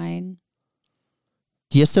comes to mind.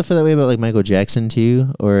 Do you still feel that way about like Michael Jackson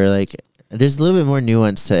too, or like there's a little bit more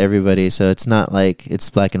nuance to everybody, so it's not like it's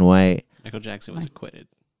black and white. Michael Jackson was acquitted.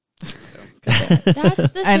 So, That's the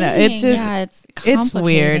thing. I know, it's just- yeah, it's It's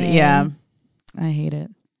weird. complicated. Yeah. I hate it.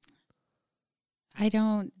 I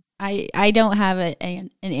don't have an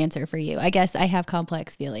answer for you. I guess I have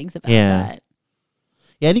complex feelings about Yeah. that.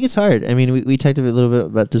 Yeah, I think it's hard. I mean, we talked a little bit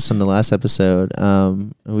about this on the last episode.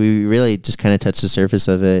 We really just kind of touched the surface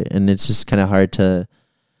of it, and it's just kind of hard to.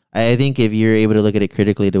 I think if you're able to look at it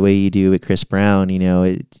critically the way you do with Chris Brown, you know,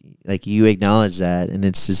 it like you acknowledge that, and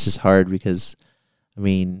it's just hard because, I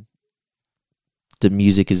mean, the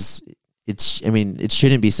music is it's. I mean, it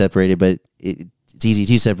shouldn't be separated, but it's easy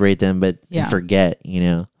to separate them, but Yeah. forget, you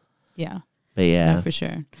know. Yeah. But yeah, No, for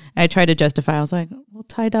sure. I tried to justify. I was like, well,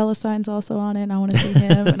 Ty Dolla $ign's also on it, and I want to see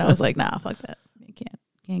him. And I was like, nah, fuck that. You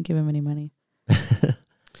can't give him any money.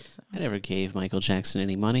 I never gave Michael Jackson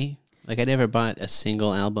any money. Like I never bought a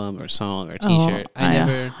single album or song or T-shirt. I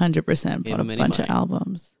never. 100% gave bought a him any bunch of money.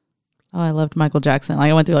 albums. Oh, I loved Michael Jackson.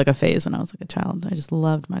 Like I went through like a phase when I was like a child. I just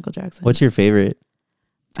loved Michael Jackson. what's your favorite?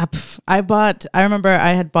 I remember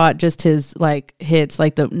I had bought just his like hits,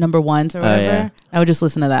 like the number ones or whatever. yeah. I would just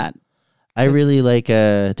listen to that. I really like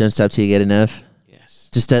 "Don't Stop Till You Get Enough." Yes.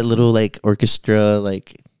 Just that little like orchestra,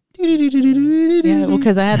 like Yeah, well,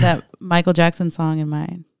 because I had that Michael Jackson song in my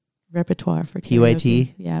repertoire for PYT?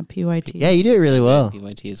 karaoke. Yeah, PYT. yeah, you do it really well.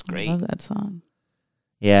 PYT is I great. love that song.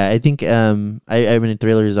 Yeah, I think I mean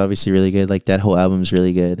Thriller is obviously really good. Like that whole album is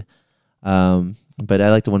really good. But I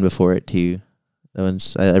like the one before it too. That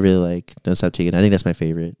one's I really like "Don't Stop Till You Get Enough." I think that's my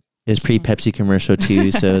favorite. It was pre-Pepsi commercial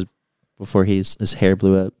too, so before his hair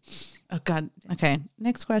blew up. Oh God. Okay.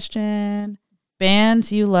 Next question.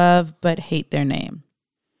 Bands you love but hate their name.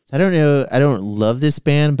 I don't know. I don't love this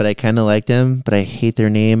band, but I kind of like them. But I hate their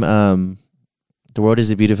name. "The World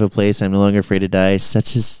Is a Beautiful Place." I'm No Longer Afraid to Die.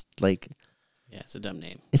 Such as like Yeah, it's a dumb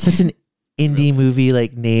name. it's such an indie movie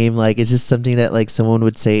like name. Like it's just something that like someone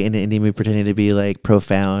would say in an indie movie pretending to be like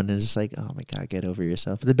profound, and it's just like, oh my god, get over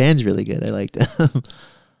yourself. But the band's really good. I like them.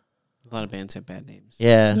 A lot of bands have bad names.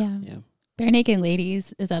 yeah. Yeah. Bare Naked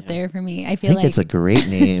Ladies is up Yeah. there for me. I I feel think like that's a great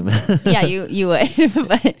name. yeah, you would.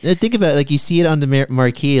 But Think about it, like you see it on the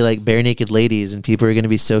marquee, like Bare Naked Ladies, and people are going to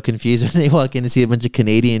be so confused when they walk in and see a bunch of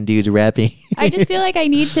Canadian dudes rapping. I just feel like I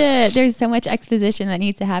need to. There's so much exposition that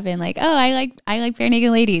needs to happen. Like, oh, I like Bare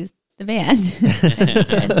Naked Ladies, the band,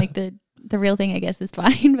 and like the real thing. I guess is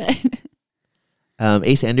fine, but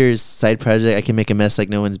Ace Ender's side project, I Can Make a Mess Like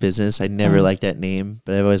No One's Business. I never Oh. liked that name,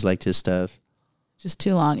 but I've always liked his stuff. Just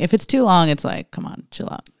too long. If it's too long, it's like, come on, chill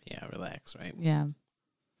out. Yeah, relax, right? Yeah.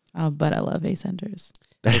 Oh, but I love Ace Enders.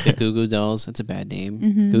 Like the Goo Goo Dolls. That's a bad name.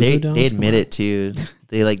 Mhm. Goo They Goo Dolls. they admit Come it too.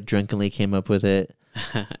 They like drunkenly came up with it,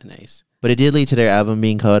 on. Nice, but it did lead to their album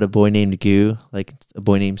being called A Boy Named Goo, like a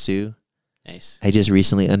boy named Sue. nice. I just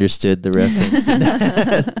recently understood the reference. in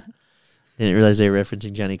that. Didn't realize they were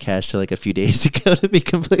referencing Johnny Cash till like a few days ago, to be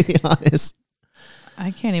completely honest.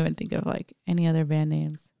 I can't even think of like any other band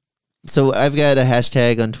names. So I've got a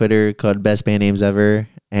hashtag on Twitter called Best Band Names Ever,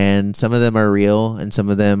 and some of them are real, and some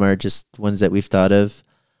of them are just ones that we've thought of.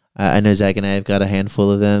 I know Zach and I have got a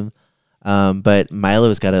handful of them, but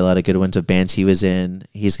Milo's got a lot of good ones of bands he was in.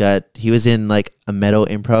 He was in like a metal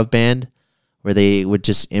improv band where they would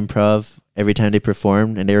just improv every time they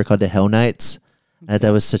performed, and they were called the Hell Knights. I thought that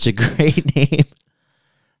was such a great name.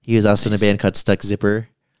 He was also in a band called Stuck Zipper,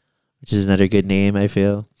 which is another good name, I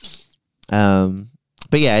feel.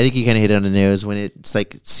 But yeah, I think you kind of hit it on the nose when it's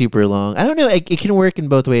like super long. I don't know. It can work in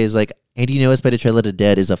both ways. Like, And You Know Us by the Trail of the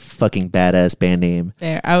Dead is a fucking badass band name.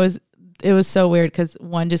 It was so weird because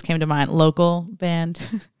one just came to mind. Local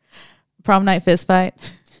band, Prom Night Fist Fight.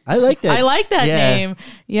 I like that. I like that Yeah. name.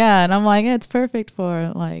 Yeah, and I'm like, it's perfect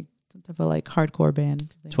for like some type of like hardcore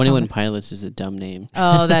band. 21 Pilots is a dumb name.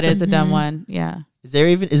 Oh, that is a dumb one. Yeah. Is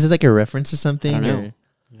this like a reference to something? I don't know.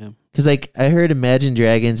 Yeah. Because like I heard Imagine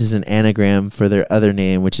Dragons is an anagram for their other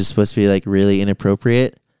name, which is supposed to be like really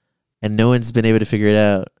inappropriate, and no one's been able to figure it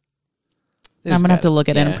out. There's I'm gonna have gotta- to look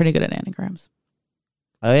at it. I'm yeah. pretty good at anagrams.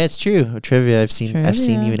 Oh yeah, it's true. Trivia. I've seen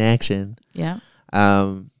Trivia. you in action. Yeah.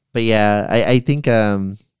 But yeah, I think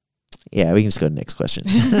yeah, we can just go to the next question.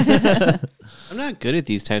 I'm not good at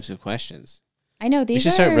these types of questions. I know We these should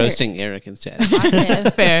are start roasting Eric instead.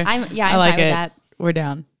 positive. Fair. I'm I fine like with it. that. We're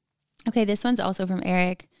down. Okay, this one's also from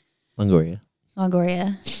Eric Longoria.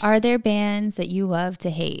 Longoria. Are there bands that you love to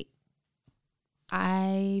hate?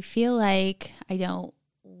 I feel like I don't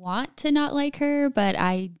want to not like her, but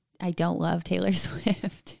I don't love Taylor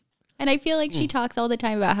Swift. And I feel like she talks all the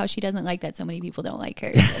time about how she doesn't like that so many people don't like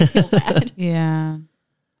her. So I feel bad. Yeah.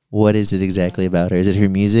 What is it exactly about her? Is it her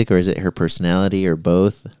music or is it her personality or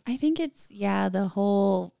both? I think it's the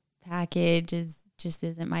whole package just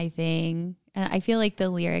isn't my thing. I feel like the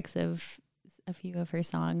lyrics of a few of her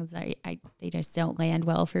songs, they just don't land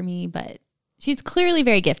well for me. But she's clearly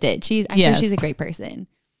very gifted. I'm sure she's a great person.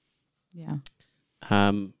 Yeah.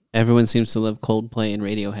 Everyone seems to love Coldplay and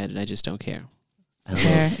Radiohead, and I just don't care. I love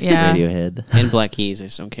Radiohead. And Black Keys, I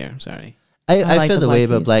just don't care. I'm sorry. I like feel the the way Black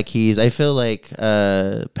about Keys. Black Keys. I feel like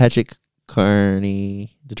Patrick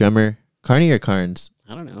Carney, the drummer, Carney or Carnes?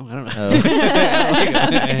 I don't know.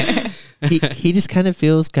 He just kind of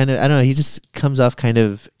feels I don't know. He just comes off kind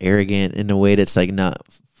of arrogant in a way that's like not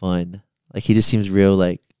fun. Like he just seems real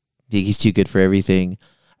like he's too good for everything.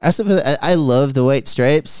 I love the White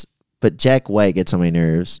Stripes, but Jack White gets on my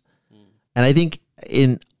nerves. And I think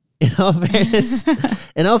in all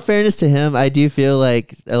fairness to him, I do feel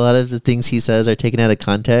like a lot of the things he says are taken out of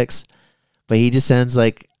context. But he just sounds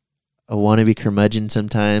like a wannabe curmudgeon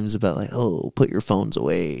sometimes about like, oh, put your phones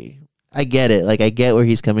away. I get it. Like I get where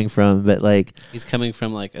he's coming from, but like He's coming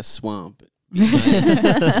from like a swamp.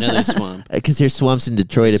 Another swamp. because there's swamps in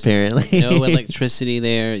Detroit apparently. No electricity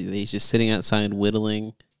there. He's just sitting outside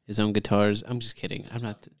whittling his own guitars. I'm just kidding. I'm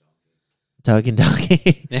not. talking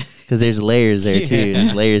because there's layers there too. Yeah.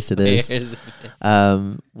 There's layers to this.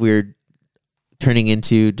 We're turning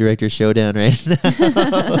into Director Showdown right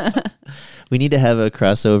now. We need to have a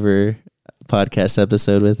crossover podcast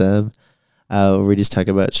episode with them where we just talk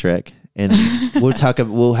about Shrek, and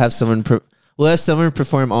we'll have someone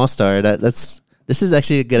perform All Star. This is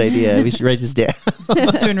actually a good idea. We should write this down.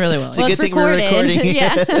 It's doing really well. It's a good thing we're recording.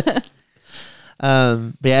 Yeah.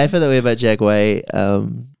 But yeah, I feel that way about Jack White.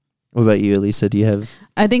 What about you, Elisa? Do you have?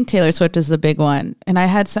 I think Taylor Swift is the big one. And I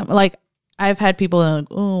had I've had people like,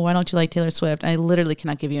 oh, why don't you like Taylor Swift? I literally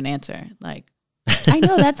cannot give you an answer. Like, I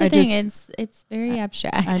know that's the I thing. just- It's very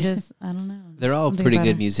abstract. I don't know. They're all Something pretty about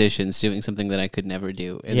good her. musicians doing something that I could never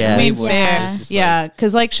do. And Yeah. the I mean, voice fair. is just Yeah,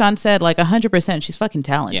 because like Sean said, like 100%, she's fucking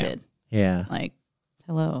talented. Yeah. Like,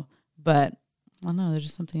 hello. But I don't know. There's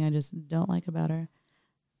just something I just don't like about her.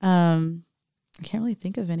 I can't really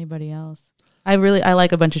think of anybody else. I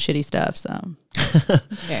like a bunch of shitty stuff. So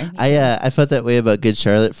Fair. I felt that way about Good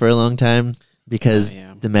Charlotte for a long time because Oh,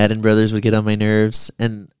 yeah. the Madden brothers would get on my nerves.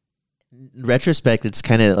 And in retrospect, it's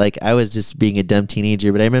kind of like I was just being a dumb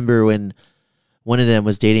teenager. But I remember when one of them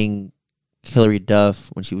was dating Hillary Duff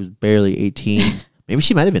when she was barely 18. Maybe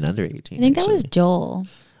she might have been under 18. I think that was actually. Joel.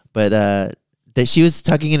 But that she was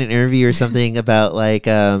talking in an interview or something about like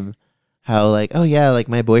how like, oh yeah, like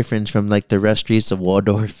my boyfriend's from like the rough streets of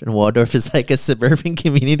Waldorf, and Waldorf is like a suburban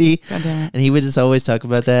community. God damn it. And he would just always talk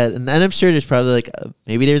about that. And I'm sure there's probably like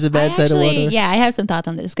maybe there's a bad side of Waldorf. Yeah, I have some thoughts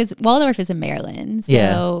on this because Waldorf is in Maryland.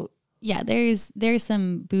 So yeah, there's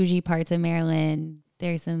some bougie parts of Maryland.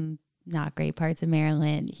 There's some not great parts of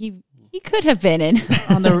Maryland. He could have been in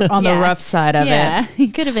on the Yeah. rough side of yeah, it. he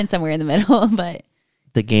could have been somewhere in the middle, but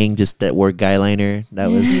The gang just that wore guy liner. That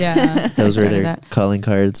was Yeah. those I were started their that. calling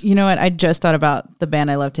cards. You know what? I just thought about the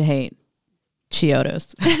band I love to hate,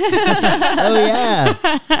 Chiodos. Oh yeah,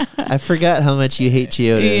 I forgot how much you hate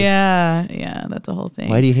Chiodos. Yeah, that's a whole thing.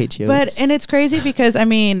 Why do you hate Chiodos? And it's crazy because I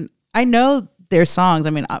mean, I know their songs. I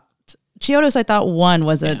mean, Chiodos, I thought one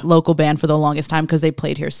was a local band for the longest time because they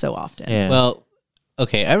played here so often. yeah. Well,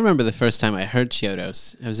 okay, I remember the first time I heard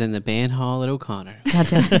Chiodos. I was in the band hall at O'Connor, God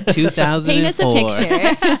damn it. 2004. paint us a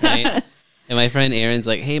picture. Right? And my friend Aaron's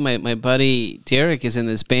like, hey, my buddy Derek is in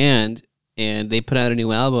this band, and they put out a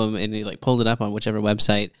new album, and he like pulled it up on whichever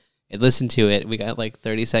website and listened to it. We got like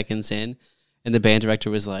 30 seconds in, and the band director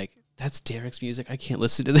was like, that's Derek's music. I can't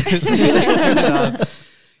listen to this. He like, turned it off.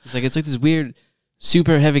 He's like, it's like this weird,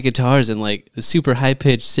 super heavy guitars and like the super high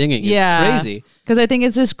pitched singing. It's crazy. Because I think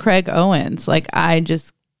it's just Craig Owens. Like, I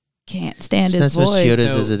just can't stand his That's what voice.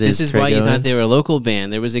 Chiodos So is. It this is is why Craig you thought Owens. they were a local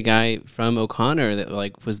band. There was a guy from O'Connor that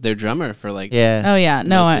like was their drummer for like Yeah. Oh, yeah.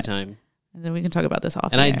 No, most of the time. then we can talk about this off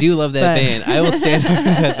And I air. do love that But- band. I will stand up for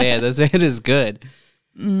that band. That band is good.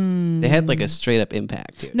 They had like a straight up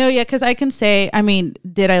impact too. No, yeah, because I can say, I mean,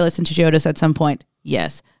 did I listen to Chiodos at some point?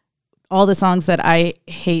 Yes. All the songs that I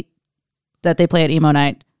hate that they play at emo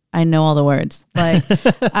night, I know all the words. Like,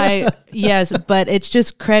 yes, but it's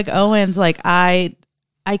just Craig Owens. Like, I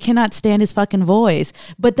cannot stand his fucking voice.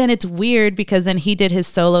 But then it's weird because then he did his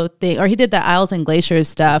solo thing, or he did the Isles and Glaciers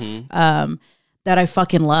stuff that I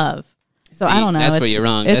fucking love. So See, I don't know. That's it's, where you're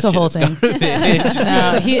wrong. It's That a whole shit is thing. garbage.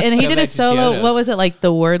 No, he Go did back a to solo. Chiodos. What was it, like The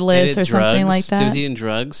They Wordless did or something like Drugs. that? Was he in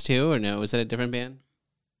Drugs too, or no? Was that a different band?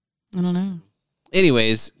 I don't know.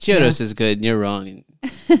 Anyways, Chiodos is good. And you're wrong.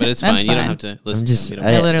 but it's fine. That's You don't fine. have to listen. just- to it. We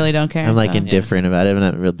I don't- literally don't care. I'm like so. indifferent about it. I'm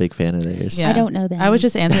not a real big fan of theirs. Yeah. I don't know that. I was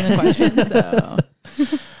just answering the question. So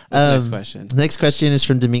What's the next Um, question? Next question is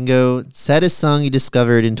from Domingo. Saddest song you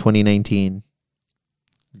discovered in 2019.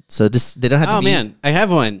 So this they don't have to Oh be. man, I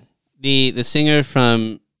have one. The singer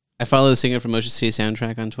from I follow the singer from Motion City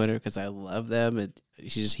Soundtrack on Twitter because I love them.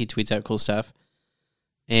 He tweets out cool stuff,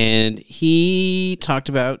 and he talked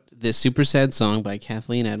about this super sad song by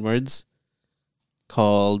Kathleen Edwards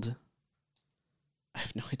called. I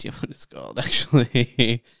have no idea what it's called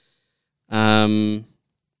actually.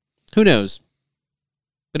 Who knows?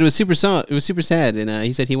 But it was super sad, and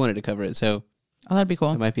he said he wanted to cover it, so oh, that'd be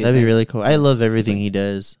cool. that might be. a That'd be thing. really cool. I love everything he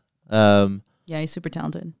does. Yeah, he's super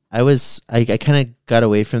talented. I kind of got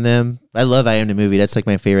away from them. I love I Am the Movie. That's like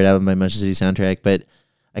my favorite album by Motion City Soundtrack. But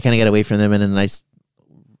I kind of got away from them, and then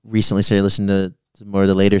recently started listening to more of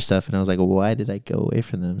the later stuff, and I was like, well, why did I go away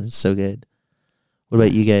from them? It's so good. What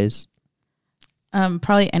about you guys?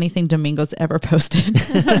 Probably anything Domingo's ever posted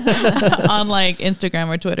on like Instagram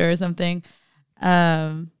or Twitter or something.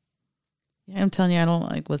 Yeah, I'm telling you, I don't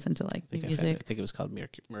like listen to like I think, music. I think it was called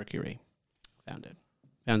Mercury.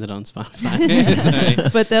 Found it on Spotify. Sorry.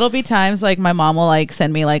 But there'll be times like my mom will like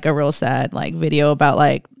send me like a real sad like video about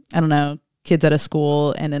like, I don't know, kids at a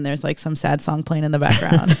school, and then there's like some sad song playing in the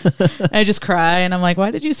background. And I just cry, and I'm like,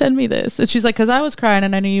 why did you send me this? And she's like, because I was crying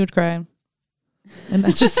and I knew you would cry. And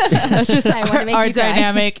that's just I wanna make our you cry.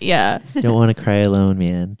 dynamic. Yeah. Don't want to cry alone,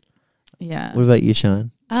 man. Yeah. What about you,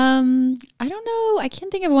 Sean? I don't know. I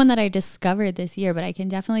can't think of one that I discovered this year, but I can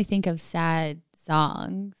definitely think of sad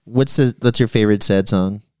songs. What's your favorite sad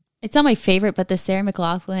song? It's not my favorite, but the Sarah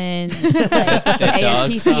McLachlan dog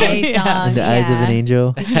ASPCA song? song. In the Eyes of an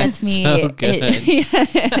Angel. It gets me. So good.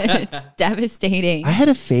 It's devastating. I had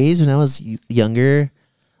a phase when I was younger.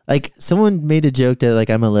 Like someone made a joke that like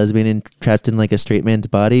I'm a lesbian and trapped in like a straight man's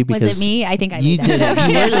body because Was it me? I think I you made did that it.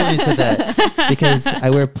 You joke. were the one who said that because I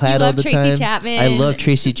wear plaid You all love the Tracy time. Chapman. I love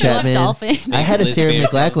Tracy You love Chapman. dolphins. I had a Liz Sarah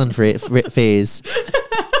Fairfield. McLachlan phase.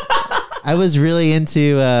 I was really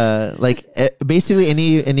into basically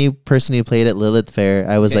any person who played at Lilith Fair.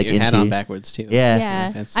 I was Got like your hat into. on backwards too. Yeah. Yeah,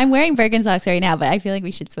 That's- I'm wearing Birkenstocks right now, but I feel like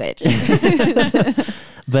we should switch.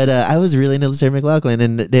 But I was really into Sarah McLachlan,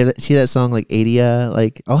 and she had that song like Adia.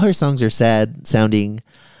 Like all her songs are sad sounding.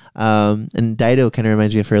 And Dido kind of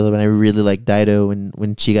reminds me of her a little bit. I really like Dido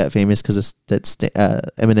when she got famous because of that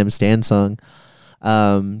Eminem Stan song.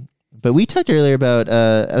 But we talked earlier about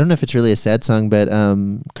I don't know if it's really a sad song, but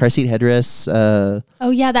Car Seat Headrests, Oh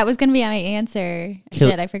yeah, that was gonna be my answer.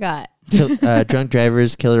 Shit, I forgot. Drunk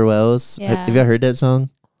Drivers, Killer Wells. Yeah. Have you ever heard that song?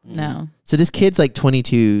 No. So this kid's like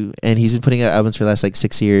 22, and he's been putting out albums for the last like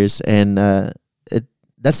 6 years, and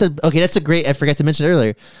that's a great. I forgot to mention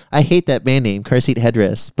earlier. I hate that band name, Car Seat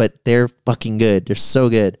Headrests, but they're fucking good. They're so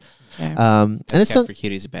good. Fair. And Death it's Cab for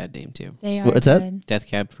Cutie is a bad name too. They are. What's up? good. Death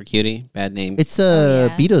Cab for Cutie, bad name. it's a Oh,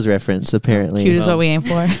 yeah. Beatles reference apparently. Cute is what we aim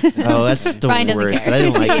for. Oh, that's the Brian doesn't worst. care. But I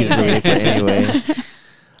don't like Cute is the for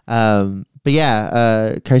anyway. But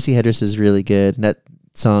yeah, Car Seat Headrests is really good. And that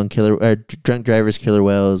song, Drunk Drivers, Killer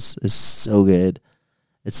Wells, is so good.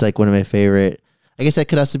 It's like one of my favorite. I guess that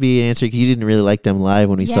could also be an answer because you didn't really like them live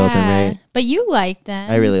when we saw them, right? But you liked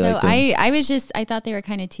them. I really liked them. I thought they were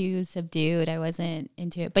kind of too subdued. I wasn't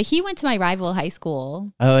into it. But he went to my rival high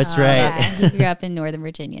school. Oh, that's right. Yeah, he grew up in Northern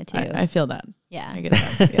Virginia too. I feel that. yeah. I get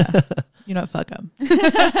that. Yeah. You know what? Fuck them.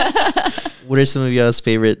 What are some of y'all's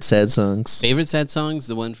favorite sad songs? Favorite sad songs?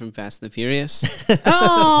 The one from Fast and the Furious, the Paul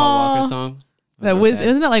Walker Oh. song. That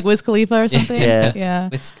isn't it like Wiz Khalifa or something? Yeah. Yeah.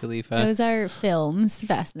 Wiz Khalifa. Those are films,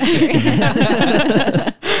 Fast and the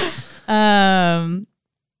Furious.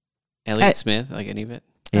 Elliott Smith, like any of it.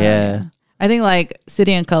 Yeah. I think like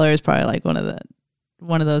City and Color is probably like one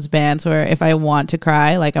of those bands where if I want to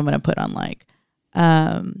cry, like I'm gonna put on like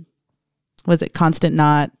was it Constant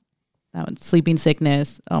Knot? That one, Sleeping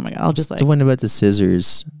Sickness. Oh my god, I'll just It's like the one about the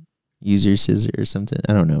scissors. Use your scissor or something.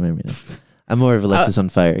 I don't know. Maybe not. I'm more of Alexis on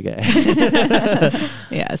Fire guy.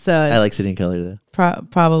 yeah. So I like City in Color though.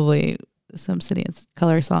 probably some City and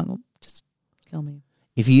Color song will just kill me.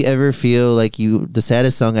 If you ever feel like the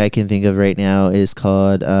saddest song I can think of right now is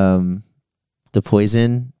called The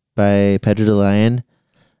Poison by Pedro the Lion.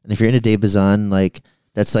 And if you're into Dave Bazan, like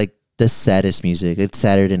that's like the saddest music. It's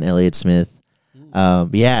sadder than Elliott Smith.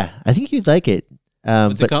 Yeah, I think you'd like it.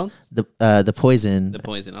 What's it called? The Poison. The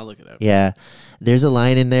Poison. I'll look it up. Yeah. There's a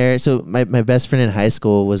line in there. So my best friend in high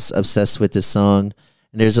school was obsessed with this song.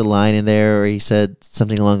 And there's a line in there where he said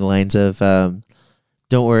something along the lines of,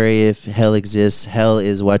 don't worry if hell exists. Hell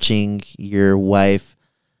is watching your wife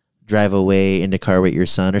drive away in the car with your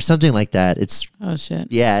son or something like that. It's Oh shit.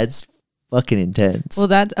 yeah, it's fucking intense. Well,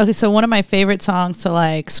 that's okay. So one of my favorite songs to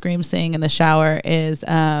like scream sing in the shower is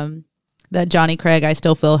that Johnny Craig, "I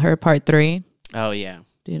Still Feel Her" Part 3. Oh yeah.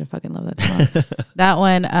 Dude, I fucking love that song. That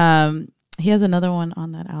one. He has another one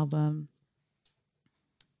on that album.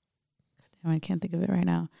 I can't think of it right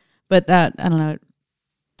now. But that, I don't know,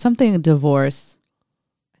 something divorce,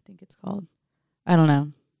 I think it's called. I don't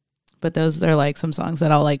know. But those are like some songs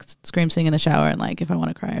that I'll like scream sing in the shower and like if I want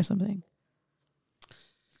to cry or something.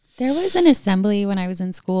 There was an assembly when I was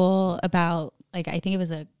in school about like I think it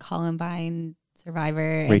was a Columbine survivor.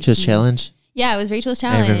 and Rachel's he- challenge. Yeah, it was Rachel's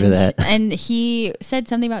challenge. remember that. And he said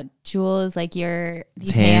something about Jules, like these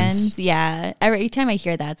hands. hands. Yeah. Every time I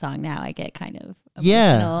hear that song now, I get kind of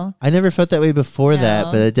Yeah, emotional. I never felt that way before that,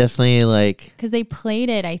 No. but it definitely like Because they played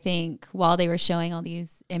it, I think, while they were showing all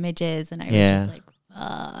these images, and I was Yeah. just like,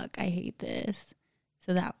 "Fuck, I hate this."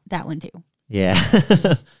 So that one too. yeah.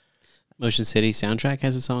 Motion City soundtrack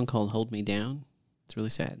has a song called "Hold Me Down." It's really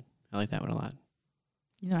sad. I like that one a lot.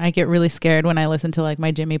 You know, I get really scared when I listen to like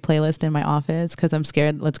my Jimmy playlist in my office because I'm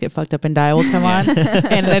scared Let's Get Fucked Up and Die will come on.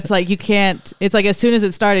 And it's like, you can't, it's like as soon as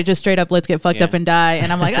it started, just straight up Let's Get Fucked Yeah. Up and Die.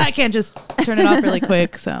 And I'm like, I can't just turn it off really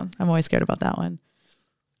quick. So I'm always scared about that one.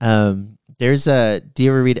 There's do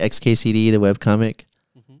you ever read XKCD, the webcomic?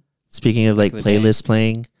 Speaking of like Back in the day. playlist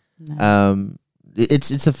playing, No.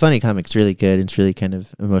 it's a funny comic. It's really good. It's really kind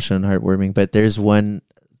of emotional and heartwarming. But there's one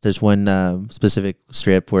specific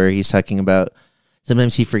strip where he's talking about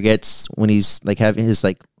sometimes he forgets when he's like having his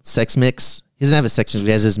like sex mix. He doesn't have a sex mix.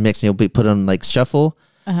 He has his mix and he'll be put on like shuffle.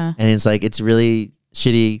 Uh-huh. And it's like, it's really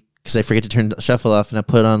shitty because I forget to turn the shuffle off and I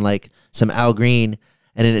put on like some Al Green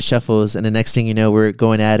and then it shuffles. And the next thing you know, we're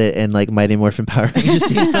going at it and like Mighty Morphin Power Rangers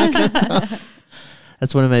theme song comes on.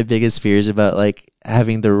 That's one of my biggest fears about like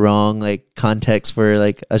having the wrong like context for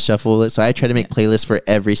like a shuffle. So I try to make playlists for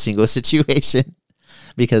every single situation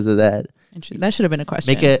because of that. Interesting. That should have been a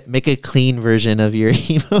question. Make a clean version of your emo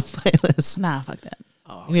playlist. Nah, fuck that.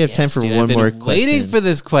 Oh, We have time for dude, one I've been more waiting question. for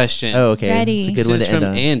this question. Oh, okay. Ready. It's a good This one is to end from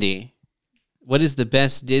on. Andy. What is the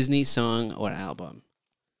best Disney song or album?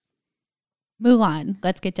 Mulan.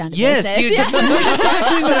 Let's get down to Yes, business. dude. That's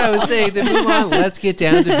exactly what I was saying. To move on, let's get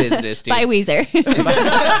down to business, dude. By Weezer.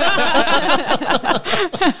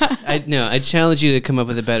 I challenge you to come up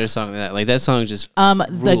with a better song than that. Like that song just The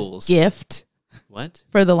rules. Gift What?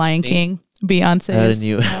 for The Lion See? King, Out Beyonce's. of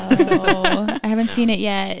new. Oh, I haven't seen it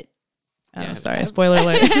yet. Oh, Yeah. sorry, spoiler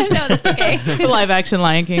alert. No, that's okay. The live action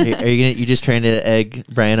Lion King. Are you just trying to egg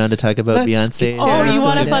Brian on to talk about Let's Beyonce? Oh, you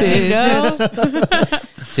want to to fucking business. go?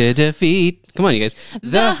 To defeat. Come on, you guys.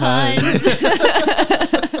 The Hunt.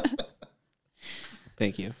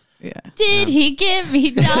 Thank you. Yeah. Did he give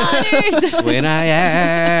me daughters? When I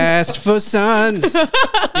asked for sons,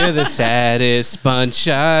 you're the saddest bunch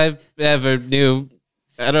I've ever knew.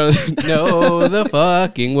 I don't know the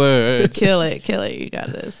fucking words. Kill it. You got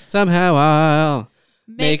this. Somehow I'll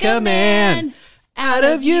make a man out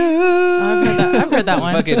of you. I've heard that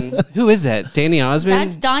one. Fucking, who is that? Danny Osmond?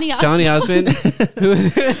 That's Donny Osmond. Donny Osmond? Who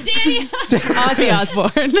is it? Danny. Ozzy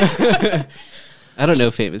Osbourne. I don't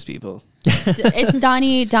know famous people. It's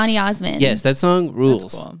Donny Osmond. Yes, that song rules.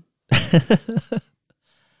 That's cool.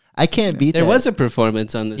 I can't beat There that. was a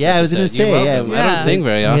performance on this. Yeah, I was gonna episode. You're say, welcome. yeah. I don't sing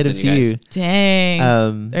very We had often, a you few. guys.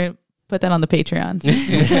 Dang. They're- Put that on the Patreon.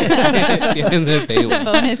 In the paywall.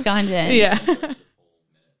 Bonus content. Yeah.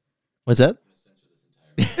 What's up?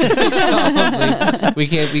 We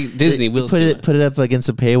can't be Disney. Will put it up against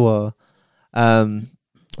a paywall.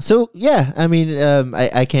 So yeah, I mean,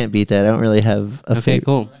 I can't beat that. I don't really have a Okay, favorite.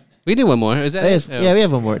 cool. We do one more. Is that it? Yeah, we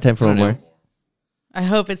have one more. Time for I one don't more. know. I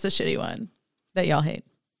hope it's the shitty one that y'all hate.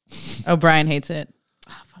 Oh, Brian hates it.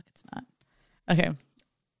 Oh, fuck, it's not. Okay.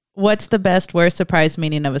 What's the best, worst surprise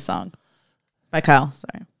meaning of a song? By Kyle.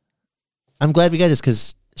 Sorry. I'm glad we got this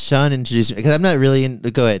because Sean introduced me. Because I'm not really in.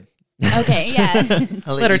 Go ahead. Okay, yeah.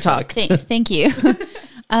 I'll Let her you talk. Thank you.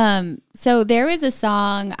 So there was a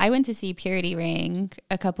song I went to see Purity Ring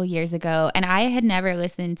a couple years ago, and I had never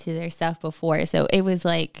listened to their stuff before. So it was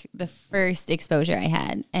like the first exposure I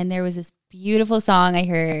had. And there was this beautiful song I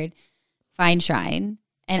heard, Fine Shrine.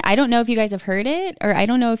 And I don't know if you guys have heard it, or I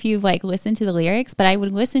don't know if you've like listened to the lyrics, but I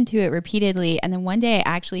would listen to it repeatedly. And then one day I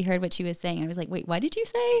actually heard what she was saying. I was like, wait, what did you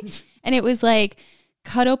say? And it was like,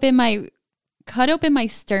 cut open my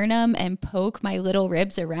sternum and poke my little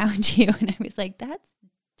ribs around you. And I was like, that's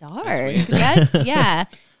dark. That's yeah.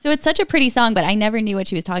 So it's such a pretty song, but I never knew what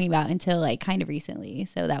she was talking about until like kind of recently.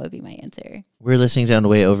 So that would be my answer. We're listening down the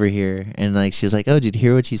way over here, and like she's like, "Oh, did you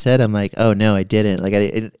hear what she said?" I'm like, "Oh no, I didn't." Like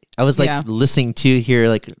I was like Yeah. listening to hear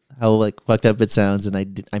like how like fucked up it sounds, and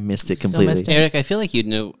I missed it completely. missed it. Eric, I feel like you'd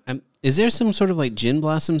know. Is there some sort of like Gin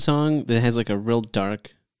Blossom song that has like a real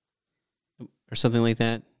dark or something like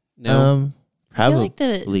that? No. I feel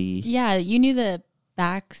Probably. like yeah, you knew the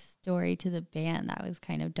backstory to the band that was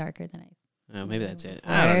kind of darker than I Oh, maybe that's it.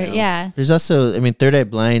 I don't know. Yeah. There's also, I mean, Third Eye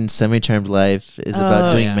Blind, Semi-Charmed Life is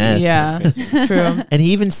about doing yeah. meth. Yeah, true. And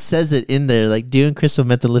he even says it in there, like, doing crystal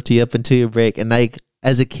meth to lift you up until you break. And like,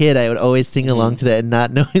 as a kid, I would always sing along to that and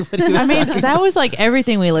not knowing what he was I mean, talking that was like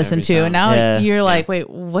everything we listened Every to, song. and now Yeah. you're like, wait,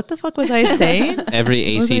 what the fuck was I saying?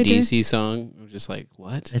 Every was I doing? AC/DC song, I'm just like,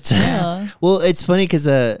 what? It's Oh. well, it's funny because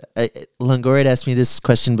Longoria had asked me this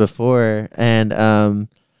question before, and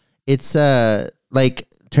it's like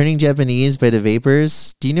Turning Japanese by the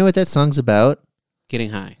Vapors. Do you know what that song's about?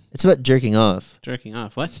 Getting high, It's about jerking off. jerking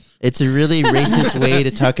off. What? It's a really racist way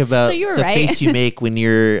to talk about So you were the right. face you make when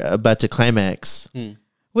you're about to climax.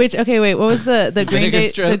 Which okay, wait, what was the Green Vinegar Day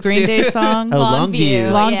Strokes, song? Oh, Longview.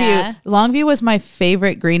 Longview. Longview was my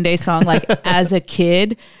favorite Green Day song, like as a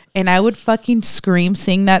kid. And I would fucking scream,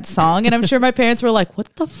 sing that song, and I'm sure my parents were like,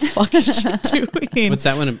 "What the fuck is she doing?" What's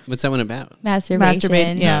that one? What's that one about? Masturbation.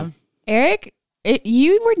 Masturbate? Yeah. Eric,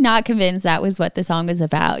 you were not convinced that was what the song was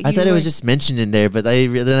about. I You thought it was were- just mentioned in there, but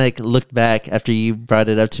then I looked back after you brought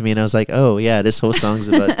it up to me, and I was like, "Oh yeah, this whole song's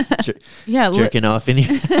about Yeah, jerking off in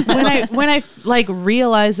here." when I like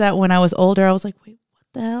realized that when I was older, I was like, "Wait,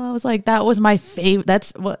 what the hell?" I was like, "That was my favorite.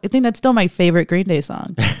 That's what I think. That's still my favorite Green Day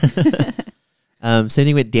song." Same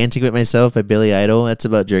thing with "Dancing with Myself" by Billy Idol. That's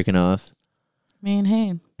about jerking off, I mean,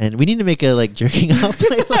 hey, and we need to make a like jerking off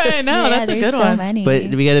playlist. I know Yeah, that's a there's good so one. many. But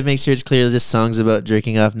we got to make sure it's clear that this song's about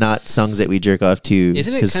jerking off, not songs that we jerk off to.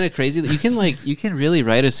 Isn't it 'cause- kind of crazy that you can really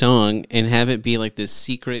write a song and have it be like this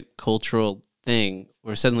secret cultural thing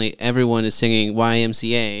where suddenly everyone is singing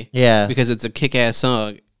YMCA Yeah. because it's a kick-ass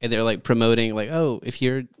song and they're like promoting like, oh, if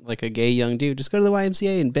you're like a gay young dude, just go to the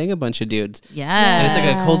YMCA and bang a bunch of dudes. Yeah, And it's like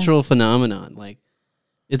a Yeah. cultural phenomenon. Like,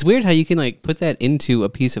 it's weird how you can like put that into a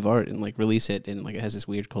piece of art and like release it and like it has this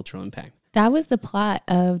weird cultural impact. that was the plot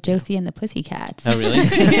of Josie and the Pussycats. Oh, really?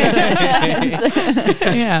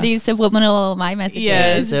 yeah. These subliminal my messages.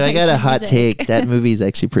 Yes. So I got a hot Music. take. That movie's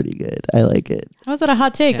actually pretty good. I like it. How is that a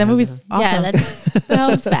hot take? Yeah, that movie's awesome. Yeah, that's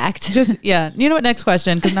just fact. just yeah. You know what? Next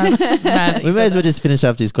question, because We might as well just finish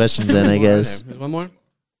off these questions then, I guess. There's one more?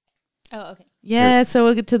 Oh, okay. Yeah. So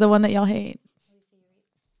we'll get to the one that y'all hate.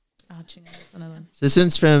 Oh, ching, that's another one. So this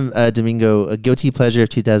one's from Domingo, a guilty pleasure of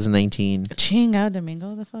 2019. Chinga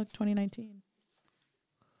Domingo, the fuck, 2019.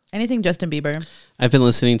 Anything Justin Bieber? I've been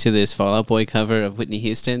listening to this Fall Out Boy cover of Whitney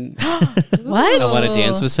Houston. What? I want to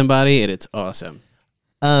dance with somebody, and it's awesome.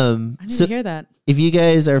 I need So to hear that. if you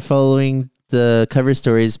guys are following the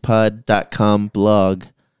coverstoriespod.com blog,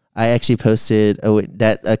 I actually posted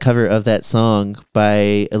a cover of that song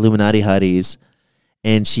by Illuminati Hotties,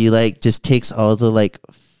 and she like just takes all the like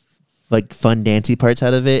fun dancey parts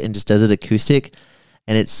out of it and just does it acoustic,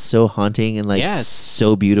 and it's so haunting and like Yes.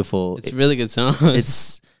 so beautiful. It's a really good song.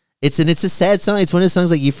 It's a sad song. It's one of those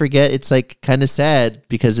songs like you forget it's like kind of sad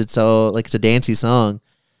because it's all like it's a dancey song,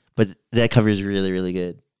 but that cover is really really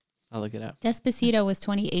good. I'll look it up. Despacito was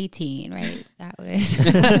 2018, right? That was.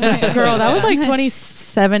 Girl, that was like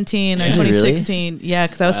 2017 or Is it really? 2016. Yeah,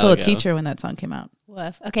 because I was While still a ago. teacher when that song came out.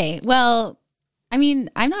 Woof. Okay. Well, I mean,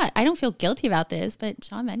 I don't feel guilty about this, but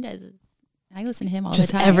Shawn Mendes I listen to him all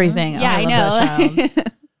Just the time. everything. Yeah, I love know. that child.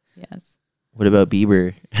 Yes. What about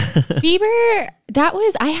Bieber? Bieber,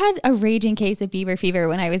 I had a raging case of Bieber fever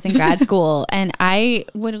when I was in grad school, and I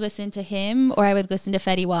would listen to him or I would listen to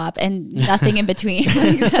Fetty Wap and nothing in between,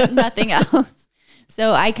 like, nothing else.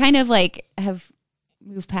 So I kind of like have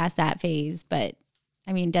moved past that phase, but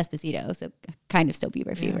I mean, Despacito, so kind of still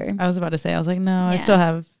Bieber fever. I was about to say, I was like, no, I Yeah. still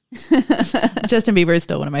have. Justin Bieber is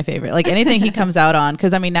still one of my favorite. Like anything he comes out on,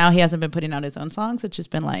 because I mean, now he hasn't been putting out his own songs. It's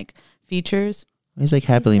just been like features. He's like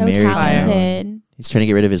happily So married now. talented. He's trying to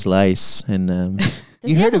get rid of his lice, and Does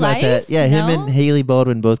you he heard have about lice? that? Yeah, him No? and Haley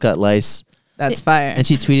Baldwin both got lice, That's fire. and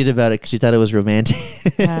she tweeted about it because she thought it was romantic.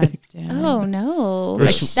 God damn it. Oh no!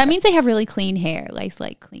 Right. That means they have really clean hair. Lice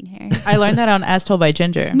like clean hair. I learned that on As Told by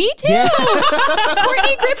Ginger. Me too.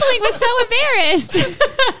 Courtney Crippling was so embarrassed.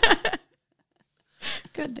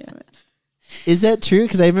 God damn it. Is that true?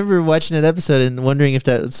 Because I remember watching that episode and wondering if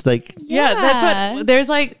that was like. Yeah, that's Yeah. what. There's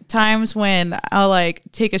like times when I'll like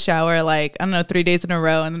take a shower, like I don't know, 3 days in a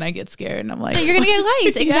row, and then I get scared, and I'm like, You're gonna get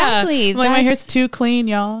lice. Exactly. Yeah. I'm like my hair's too clean,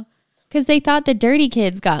 y'all. Because they thought the dirty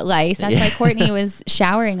kids got lice. That's Yeah. why Courtney was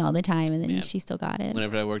showering all the time, and then Yeah. she still got it.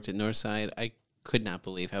 Whenever I worked at Northside, I could not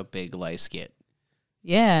believe how big lice get.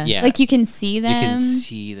 Yeah, Yeah. Like you can see you them. can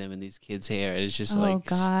see them in these kids' hair. It's just oh like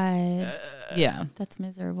God, yeah. that's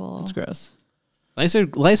miserable. It's gross.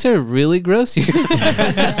 Lice are really gross here.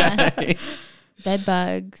 Bed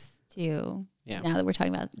bugs too. Yeah. Now that we're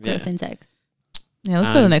talking about gross insects. Yeah,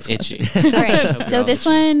 let's go to the next itchy. question. All right. We're So all this itchy.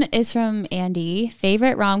 one is from Andy.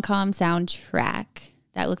 Favorite rom-com soundtrack.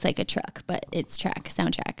 That looks like a truck, but it's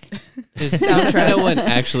soundtrack. No one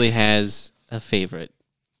actually has a favorite.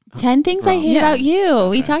 10 Things I Hate Yeah. About You.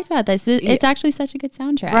 We Okay. talked about this. It's actually such a good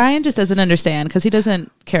soundtrack. Ryan just doesn't understand because he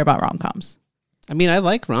doesn't care about rom-coms. I mean, I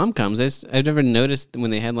like rom-coms. I've never noticed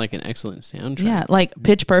when they had like an excellent soundtrack. Yeah, like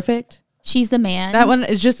Pitch Perfect. She's the Man. That one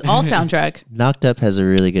is just all soundtrack. Knocked Up has a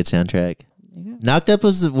really good soundtrack. Knocked Up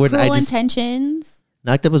was when Cruel Intentions.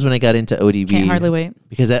 Knocked Up was when I got into ODB. Can't hardly wait.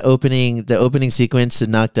 Because the opening sequence to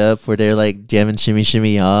Knocked Up where they're like jamming Shimmy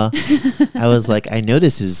Shimmy Ya, I was like, I know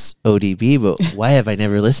this is ODB, but why have I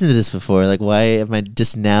never listened to this before? Like, why am I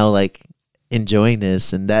just now like enjoying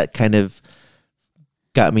this? And that kind of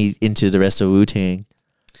got me into the rest of Wu-Tang.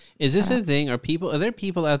 Is this a thing? Are there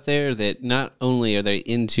people out there that not only are they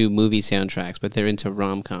into movie soundtracks, but they're into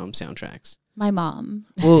rom-com soundtracks? My mom.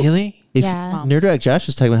 Well, Really? if Yeah. Nerd Rock Josh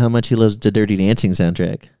was talking about how much he loves the Dirty Dancing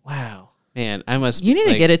soundtrack. Wow. Man, I must. You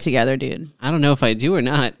need to get it together, dude. I don't know if I do or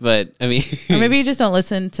not, but I mean, Or maybe you just don't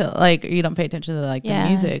listen to like you don't pay attention to like Yeah. the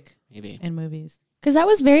music maybe. in movies. Because that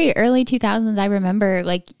was very early 2000s. I remember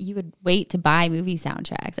like you would wait to buy movie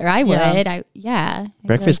soundtracks. Or I would. Yeah.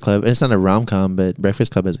 Breakfast Club. It's not a rom-com, but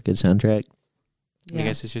Breakfast Club has a good soundtrack. I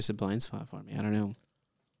guess it's just a blind spot for me. I don't know.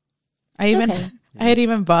 I had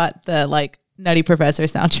even bought the like Nutty Professor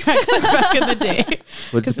soundtrack like, back in the day.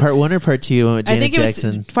 What, part 1 or part 2 with I Janet think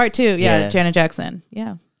Jackson? it was part 2. Yeah, Yeah. Janet Jackson.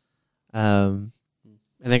 Yeah. I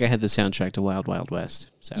think I had the soundtrack to Wild Wild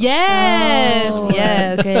West. So. Yes. Oh,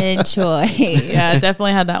 yes. Good choice. Yeah,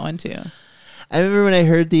 definitely had that one too. I remember when I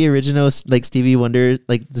heard the original like Stevie Wonder,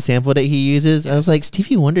 like the sample that he uses, I was like,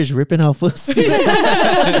 Stevie Wonder's ripping off Will Smith.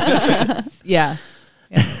 Yeah.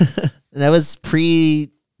 And that was pre-Thong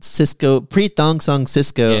Song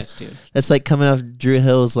Cisco. Yes, dude. That's like coming off Drew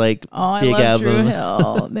Hill's like Oh, I big love album. Drew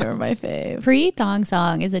Hill. They were my fave. Pre-thong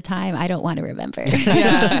song is a time I don't want to remember.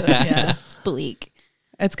 Yeah. Bleak.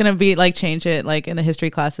 It's gonna be like change it like in the history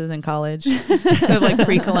classes in college. Instead of like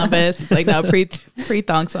pre-Columbus, it's like now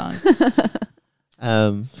pre-thong song.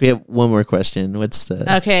 We have one more question. What's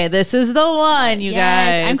the Okay, this is the one, you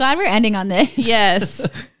guys. I'm glad we're ending on this. Yes.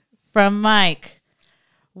 From Mike.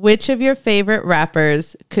 Which of your favorite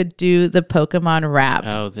rappers could do the Pokemon rap?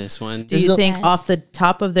 Oh, this one. Do you There's think Yes. off the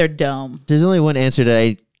top of their dome? There's only one answer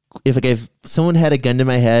that if someone had a gun to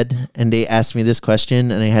my head and they asked me this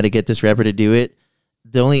question and I had to get this rapper to do it,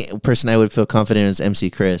 the only person I would feel confident in is MC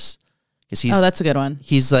Chris. Because That's a good one.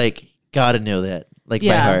 he's like, gotta know that, like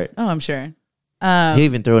by heart. Oh, I'm sure. He'll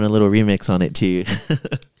even throw in a little remix on it too.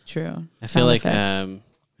 True. I feel Sound like effects.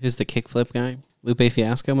 who's the kickflip guy? Lupe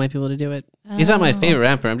Fiasco might be able to do it. He's not my favorite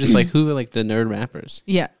rapper. I'm just like, who are like the nerd rappers?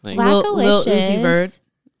 Yeah. Like, Lil Uzi Vert.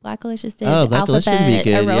 Blackalicious did Oh, Blackalicious would be alphabet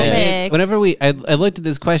good, yeah. aerobics. whenever I looked at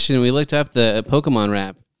this question, we looked up the Pokemon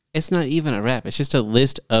rap. It's not even a rap. It's just a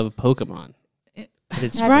list of Pokemon. It's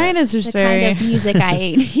That's Brian is just the very kind of music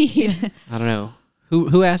I need. I don't know.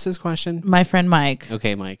 Who asked this question? my friend Mike.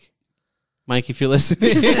 Okay, Mike. Mike, if you're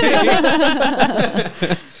listening.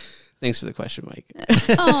 Thanks for the question, Mike.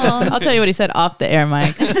 Aw. I'll tell you what he said off the air,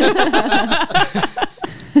 Mike.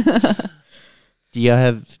 Do y'all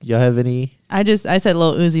have any? I said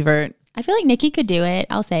Lil Uzi Vert. I feel like Nikki could do it.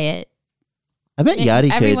 I'll say it. I bet Yachty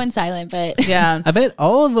could. Everyone's silent, but Yeah. I bet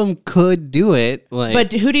all of them could do it. Like,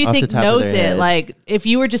 But who do you Off think the top of knows their it? head. Like, if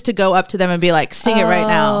you were just to go up to them and be like, sing it right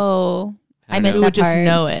now, Oh, I don't missed know. who that would just part.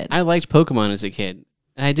 know it? I liked Pokemon as a kid.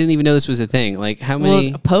 And I didn't even know this was a thing. Like, how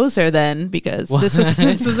many? Well, poser then, because this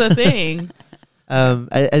was a thing.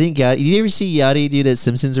 I think Yachty. Did you ever see Yachty do that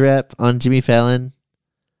Simpsons rap on Jimmy Fallon?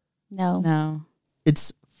 No. No.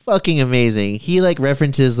 It's fucking amazing. He like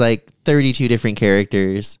references like 32 different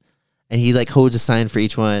characters, and he like holds a sign for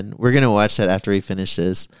each one. We're gonna watch that after we finish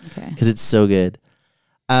this Okay. because it's so good.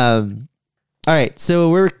 All right,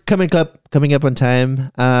 so we're coming up on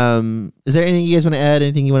time. Is there anything you guys want to add?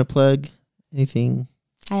 Anything you want to plug? Anything?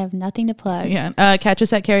 I have nothing to plug. Yeah. Catch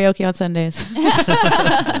us at karaoke on Sundays.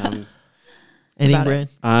 Anything, About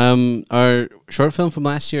it. Brian? Our short film from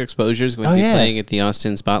last year, Exposure, is going to be yeah. playing at the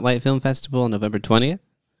Austin Spotlight Film Festival on November 20th.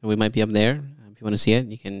 So we might be up there. If you want to see it,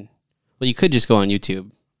 you can. Well, you could just go on YouTube,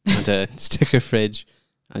 onto Sticker Fridge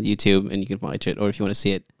on YouTube, and you can watch it. Or if you want to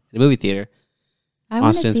see it in a movie theater, I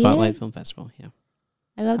want to Austin see Spotlight it. Film Festival. Yeah.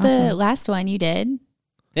 I love Awesome. the last one you did.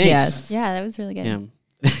 Thanks. Yes. Yeah, that was really good. Yeah.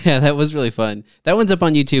 Yeah, that was really fun. That one's up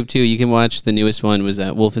on YouTube too. You can watch the newest one was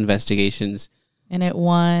Wolf Investigations And it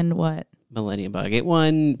won what? Millennium Bug. It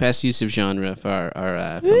won Best Use of Genre for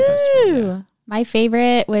our film festival. Yeah. My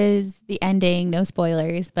favorite was the ending. No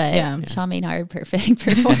spoilers, but Yeah. Sean Maynard, perfect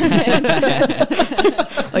performance.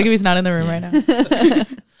 Like if he's not in the room right now.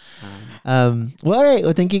 Well, all right.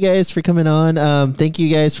 Well, thank you guys for coming on. Thank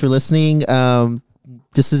you guys for listening.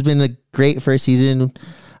 This has been a great first season.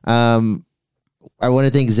 I want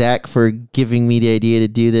to thank Zach for giving me the idea to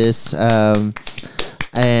do this. And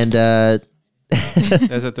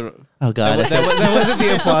That's at the. oh god, That wasn't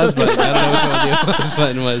the applause button. I don't know which one the applause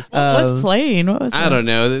button was. What's playing? What was I that? don't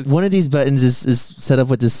know. It's, one of these buttons is set up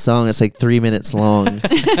with this song. It's like 3 minutes long, and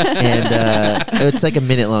it's like a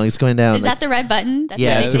minute long. It's going down. Is that the red button? That's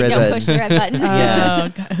Yeah, why it's they the red don't button. push the red button. Yeah. Oh,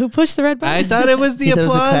 God. Who pushed the red button? I thought it was the You thought it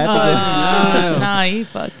was a applause clap button. button? I don't know. Nah, you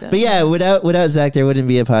fucked up. But yeah, without Zach, there wouldn't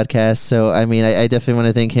be a podcast. So I mean, I definitely want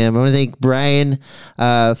to thank him. I want to thank Brian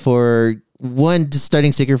for one, just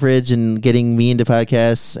starting Sticker Fridge and getting me into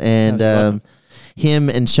podcasts, and him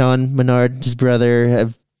and Sean Menard, his brother,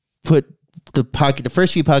 have put the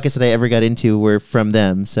first few podcasts that I ever got into were from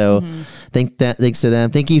them. So thanks to them.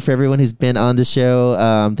 Thank you for everyone who's been on the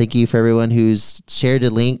show. Thank you for everyone who's shared a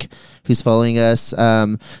link, who's following us.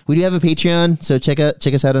 We do have a Patreon, so check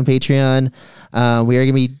us out on Patreon.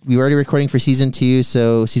 We're already recording for season 2,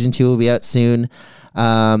 so season 2 will be out soon.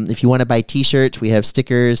 If you want to buy t-shirts, we have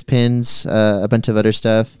stickers, pins, a bunch of other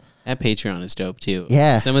stuff. That Patreon is dope too.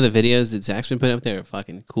 Yeah. Some of the videos that Zach's been putting up there are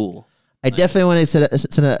fucking cool. I definitely want to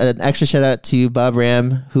send an extra shout out to Bob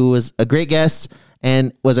Ram, who was a great guest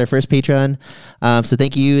and was our first patron. So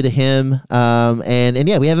thank you to him. And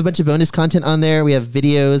yeah, we have a bunch of bonus content on there. We have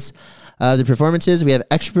videos of the performances. We have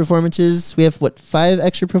extra performances. We have 5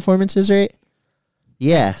 extra performances, right?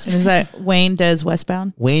 Yeah. Is that Wayne does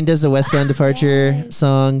Westbound? Wayne does the Westbound Departure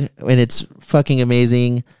song, and it's fucking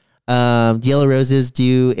amazing. Yellow Roses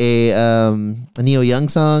do a Neil Young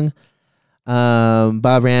song.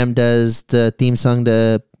 Bob Ram does the theme song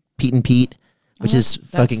to Pete and Pete, which is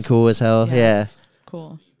fucking cool as hell. Yeah.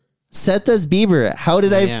 Cool. Seth does Bieber. How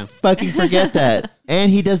did I yeah. fucking forget that? And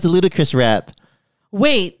he does the Ludacris rap.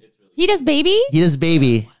 Wait. He does baby? He does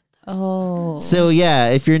Baby. Oh. So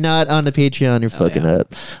yeah, if you're not on the Patreon, you're fucking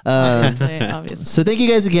up. Obviously. So thank you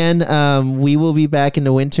guys again. We will be back in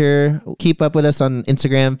the winter. Keep up with us on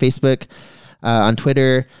Instagram, Facebook, on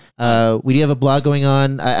Twitter. We do have a blog going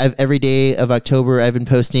on. I've every day of October, I've been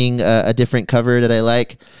posting a different cover that I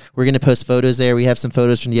like. We're going to post photos there. We have some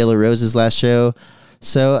photos from the Yellow Roses last show.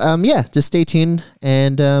 So yeah, just stay tuned.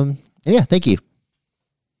 And yeah, thank you.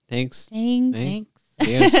 Thanks. Thanks. Thanks.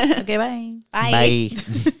 Thanks. Cheers. Okay, bye. Bye.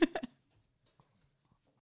 Bye.